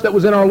in us that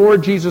was in our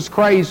Lord Jesus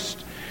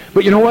Christ.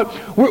 But you know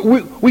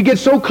what? We get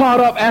so caught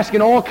up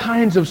asking all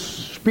kinds of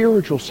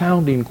spiritual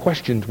sounding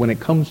questions when it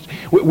comes to,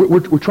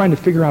 we're trying to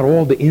figure out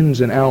all the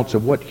ins and outs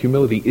of what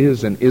humility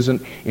is and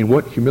isn't, and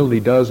what humility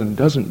does and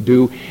doesn't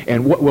do,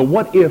 and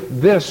what if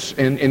this,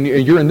 and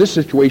you're in this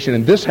situation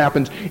and this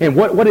happens, and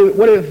what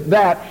if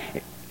that.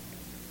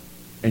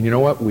 And you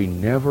know what? We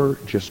never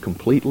just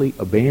completely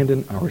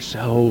abandon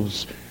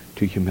ourselves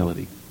to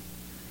humility.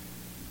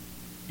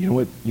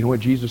 You know what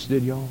Jesus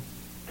did, y'all?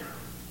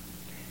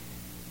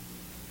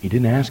 He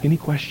didn't ask any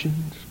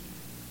questions.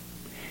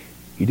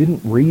 He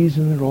didn't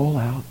reason it all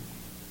out.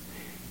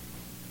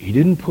 He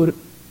didn't put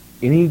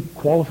any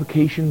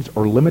qualifications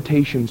or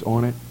limitations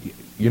on it.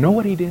 You know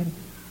what he did?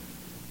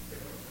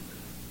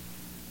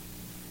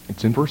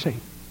 It's in verse 8.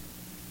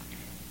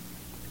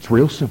 It's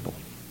real simple.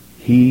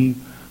 He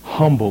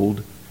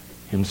humbled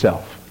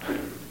himself.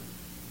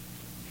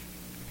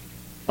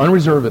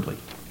 Unreservedly.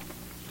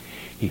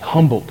 He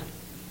humbled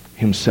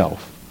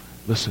himself.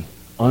 Listen,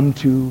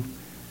 unto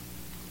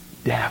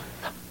death.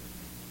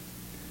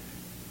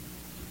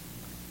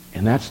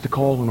 And that's the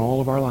call in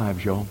all of our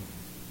lives, y'all.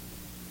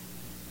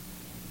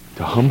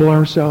 To humble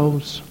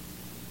ourselves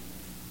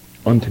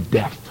unto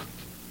death.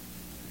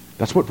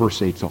 That's what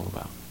verse 8 is all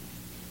about.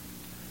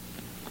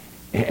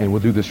 And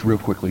we'll do this real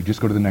quickly.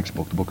 Just go to the next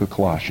book, the book of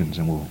Colossians,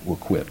 and we'll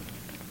quit.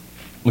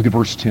 Look at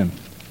verse 10.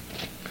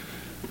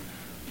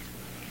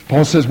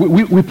 Paul says,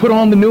 we put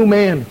on the new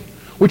man.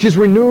 which is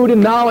renewed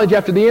in knowledge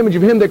after the image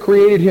of him that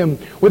created him,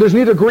 where there's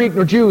neither Greek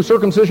nor Jew,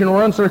 circumcision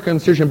or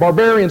uncircumcision,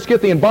 barbarian,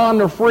 Scythian, bond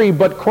nor free,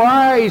 but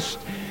Christ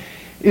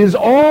is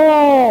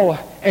all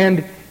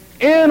and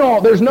in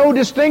all. There's no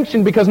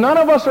distinction because none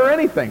of us are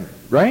anything,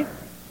 right?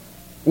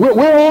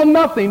 We're all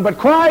nothing, but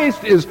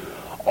Christ is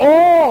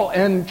all.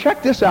 And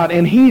check this out,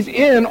 and he's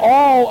in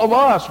all of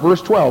us.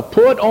 Verse 12,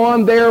 put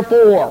on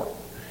therefore,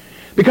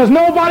 because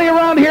nobody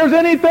around here is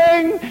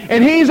anything,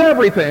 and he's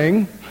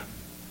everything.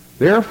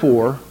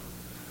 Therefore,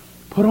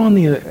 put on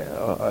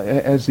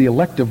as the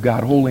elect of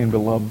God, holy and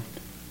beloved,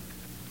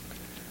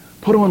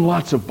 put on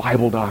lots of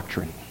Bible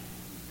doctrine,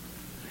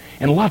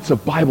 and lots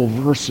of Bible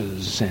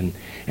verses, and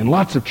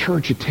lots of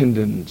church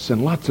attendance,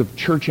 and lots of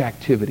church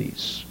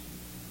activities.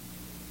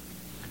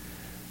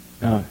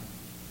 Now,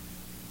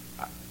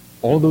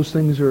 all those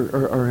things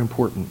are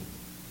important,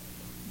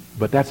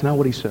 but that's not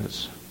what he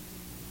says.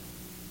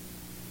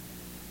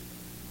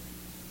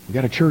 We've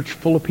got a church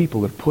full of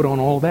people that put on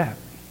all that.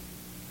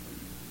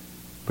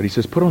 But he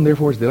says, put on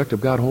therefore as the elect of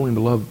God, holy and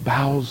beloved,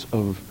 bowels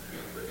of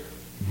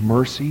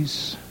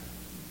mercies.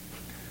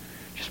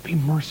 Just be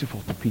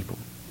merciful to people.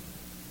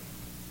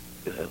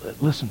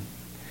 Listen,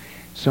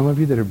 some of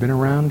you that have been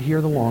around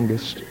here the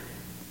longest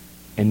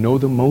and know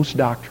the most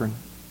doctrine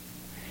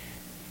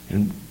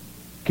and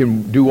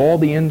can do all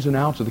the ins and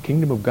outs of the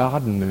kingdom of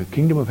God and the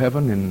kingdom of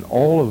heaven and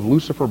all of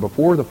Lucifer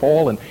before the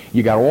fall, and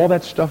you got all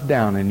that stuff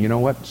down. And you know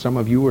what? Some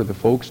of you are the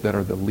folks that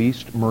are the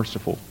least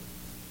merciful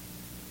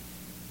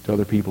to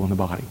other people in the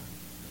body.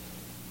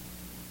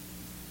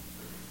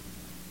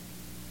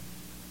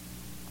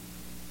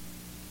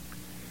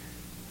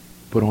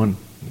 Put on,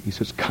 he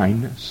says,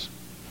 kindness.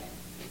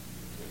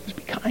 Just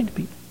be kind to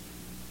people.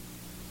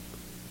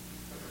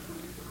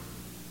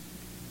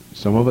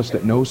 Some of us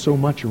that know so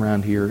much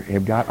around here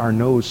have got our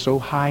nose so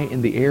high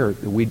in the air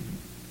that we've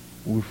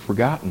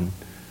forgotten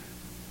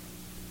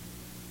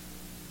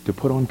to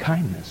put on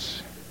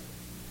kindness.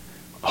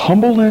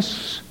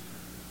 Humbleness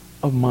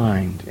of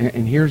mind.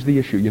 And here's the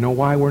issue. You know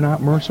why we're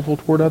not merciful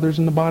toward others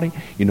in the body?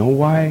 You know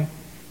why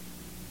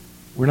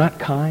we're not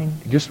kind?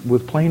 Just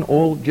with plain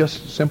old,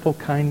 just simple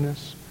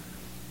kindness?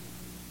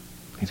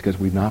 It's because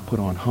we've not put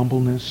on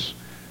humbleness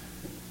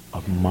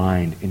of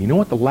mind. And you know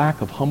what the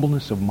lack of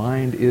humbleness of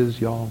mind is,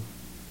 y'all?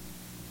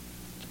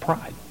 It's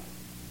pride.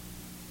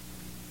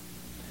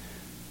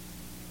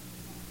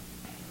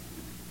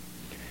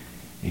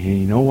 And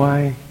you know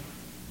why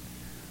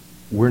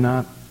we're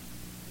not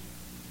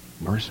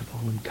merciful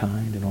and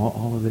kind and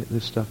all of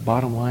this stuff?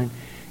 Bottom line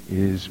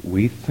is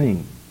we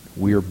think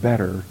we are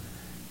better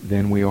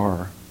than we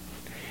are.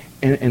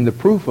 And the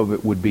proof of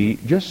it would be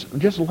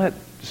just let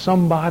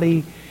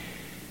somebody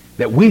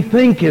that we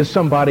think is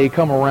somebody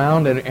come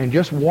around and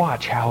just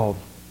watch how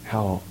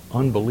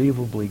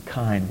unbelievably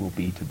kind we'll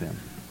be to them.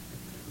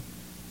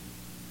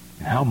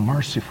 And how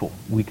merciful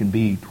we can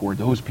be toward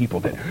those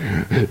people that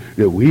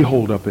we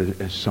hold up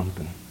as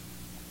something.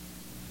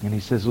 And he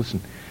says,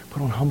 listen,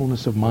 put on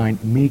humbleness of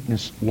mind,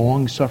 meekness,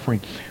 long-suffering,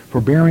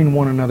 forbearing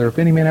one another. If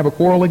any man have a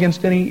quarrel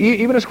against any,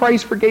 even as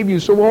Christ forgave you,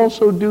 so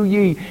also do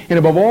ye. And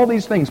above all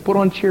these things, put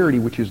on charity,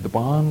 which is the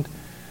bond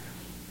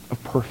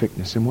of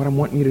perfectness. And what I'm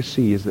wanting you to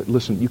see is that,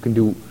 listen, you can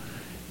do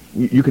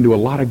a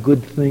lot of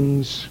good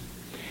things.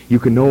 You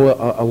can know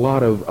a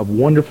lot of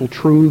wonderful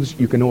truths.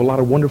 You can know a lot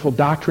of wonderful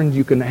doctrines.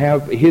 You can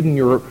have hidden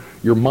your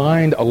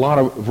mind a lot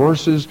of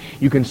verses.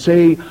 You can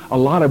say a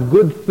lot of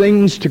good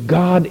things to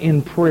God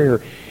in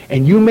prayer.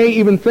 And you may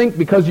even think,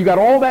 because you got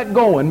all that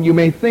going, you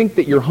may think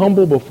that you're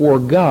humble before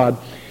God,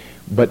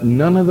 but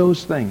none of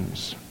those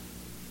things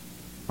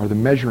are the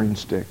measuring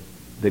stick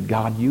that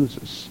God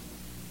uses.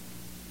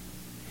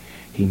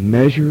 He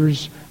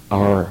measures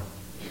our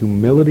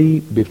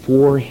humility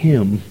before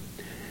Him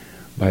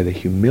by the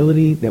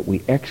humility that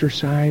we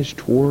exercise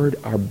toward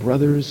our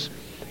brothers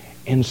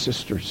and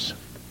sisters.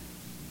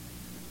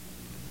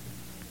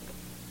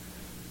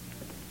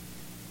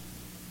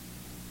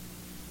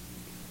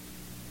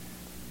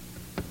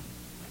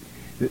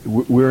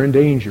 We're in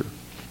danger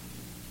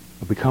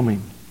of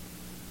becoming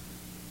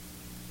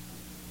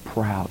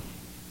proud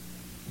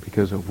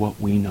because of what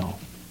we know.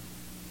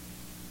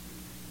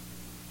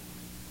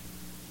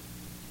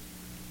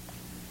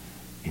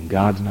 And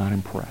God's not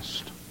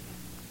impressed.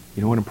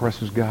 You know what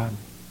impresses God?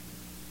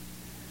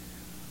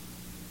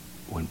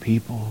 When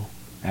people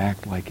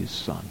act like His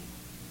Son.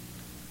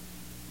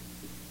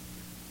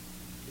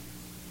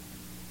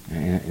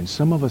 And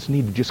some of us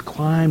need to just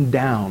climb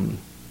down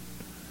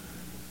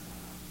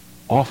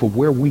off of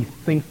where we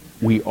think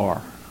we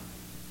are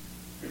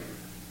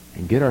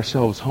and get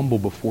ourselves humble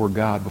before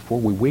God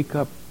before we wake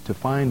up to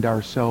find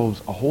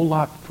ourselves a whole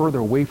lot further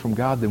away from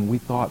God than we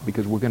thought,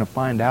 because we're going to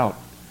find out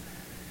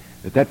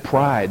that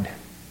pride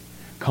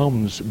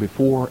comes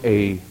before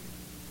a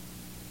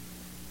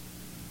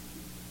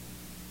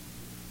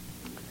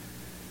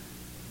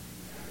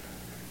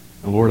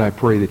Lord, I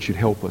pray that you'd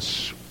help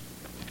us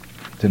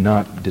to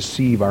not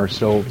deceive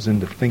ourselves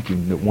into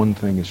thinking that one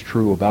thing is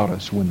true about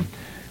us when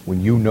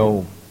you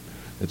know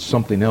that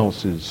something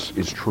else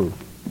is true.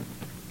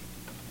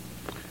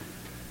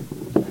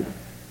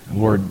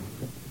 Lord,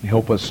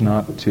 help us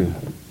not to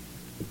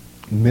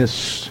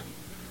miss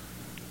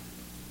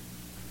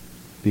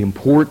the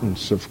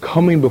importance of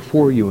coming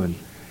before you and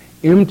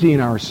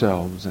emptying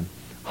ourselves and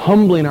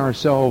humbling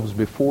ourselves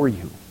before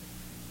you.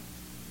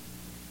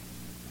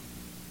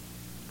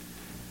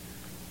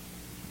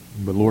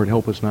 But Lord,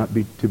 help us not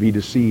to be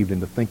deceived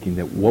into thinking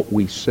that what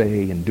we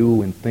say and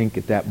do and think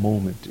at that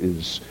moment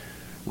is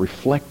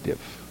reflective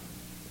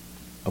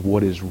of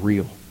what is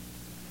real.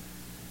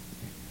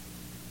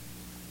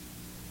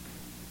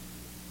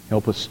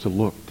 Help us to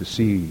look to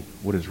see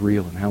what is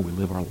real and how we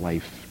live our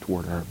life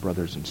toward our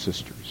brothers and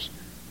sisters.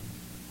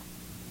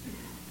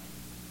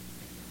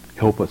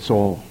 Help us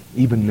all,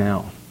 even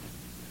now,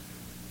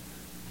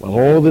 while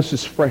all this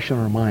is fresh in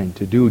our mind,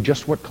 to do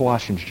just what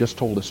Colossians just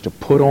told us, to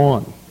put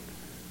on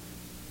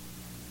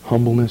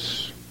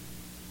humbleness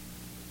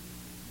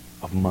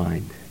of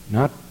mind.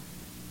 Not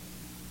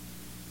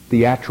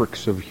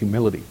theatrics of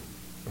humility,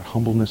 but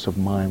humbleness of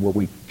mind, where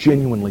we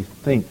genuinely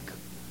think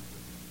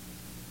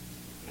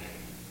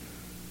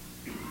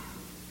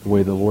the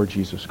way the Lord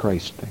Jesus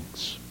Christ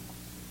thinks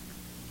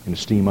and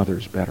esteem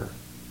others better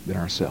than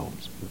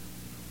ourselves.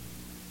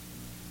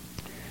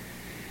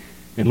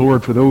 And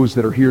Lord, for those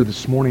that are here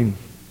this morning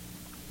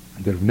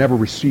that have never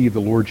received the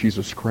Lord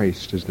Jesus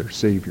Christ as their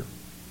Savior,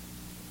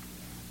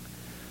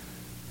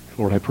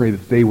 Lord, I pray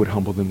that they would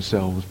humble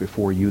themselves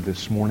before you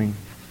this morning.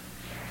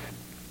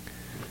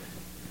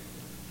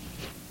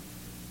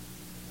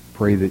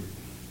 Pray that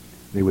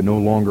they would no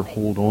longer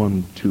hold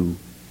on to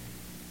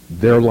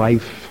their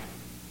life,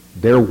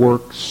 their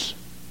works,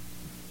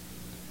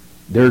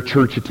 their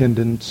church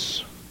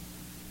attendance,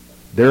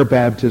 their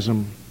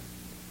baptism.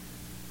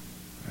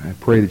 I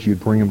pray that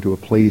you'd bring them to a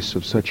place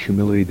of such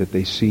humility that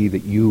they see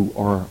that you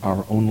are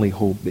our only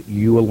hope, that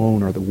you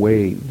alone are the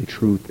way, the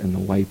truth, and the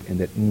life, and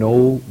that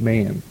no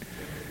man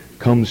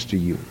comes to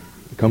you,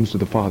 comes to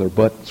the Father,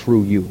 but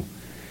through you.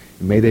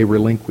 And may they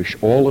relinquish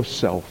all of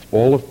self,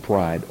 all of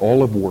pride,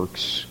 all of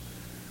works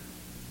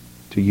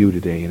to you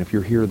today. And if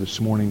you're here this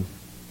morning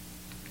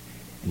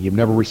and you've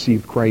never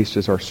received Christ,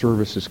 as our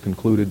service is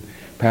concluded,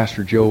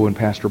 Pastor Joe and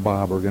Pastor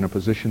Bob are going to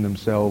position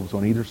themselves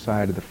on either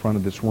side of the front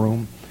of this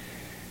room.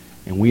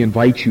 And we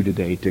invite you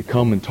today to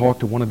come and talk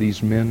to one of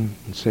these men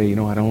and say,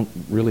 I don't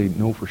really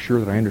know for sure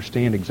that I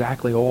understand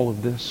exactly all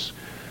of this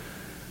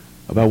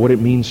about what it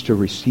means to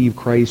receive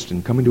Christ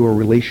and come into a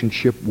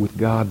relationship with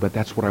God, but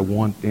that's what I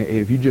want.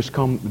 If you just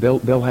come,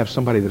 they'll have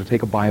somebody that'll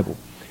take a Bible,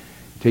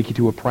 take you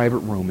to a private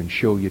room and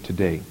show you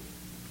today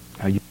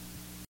how you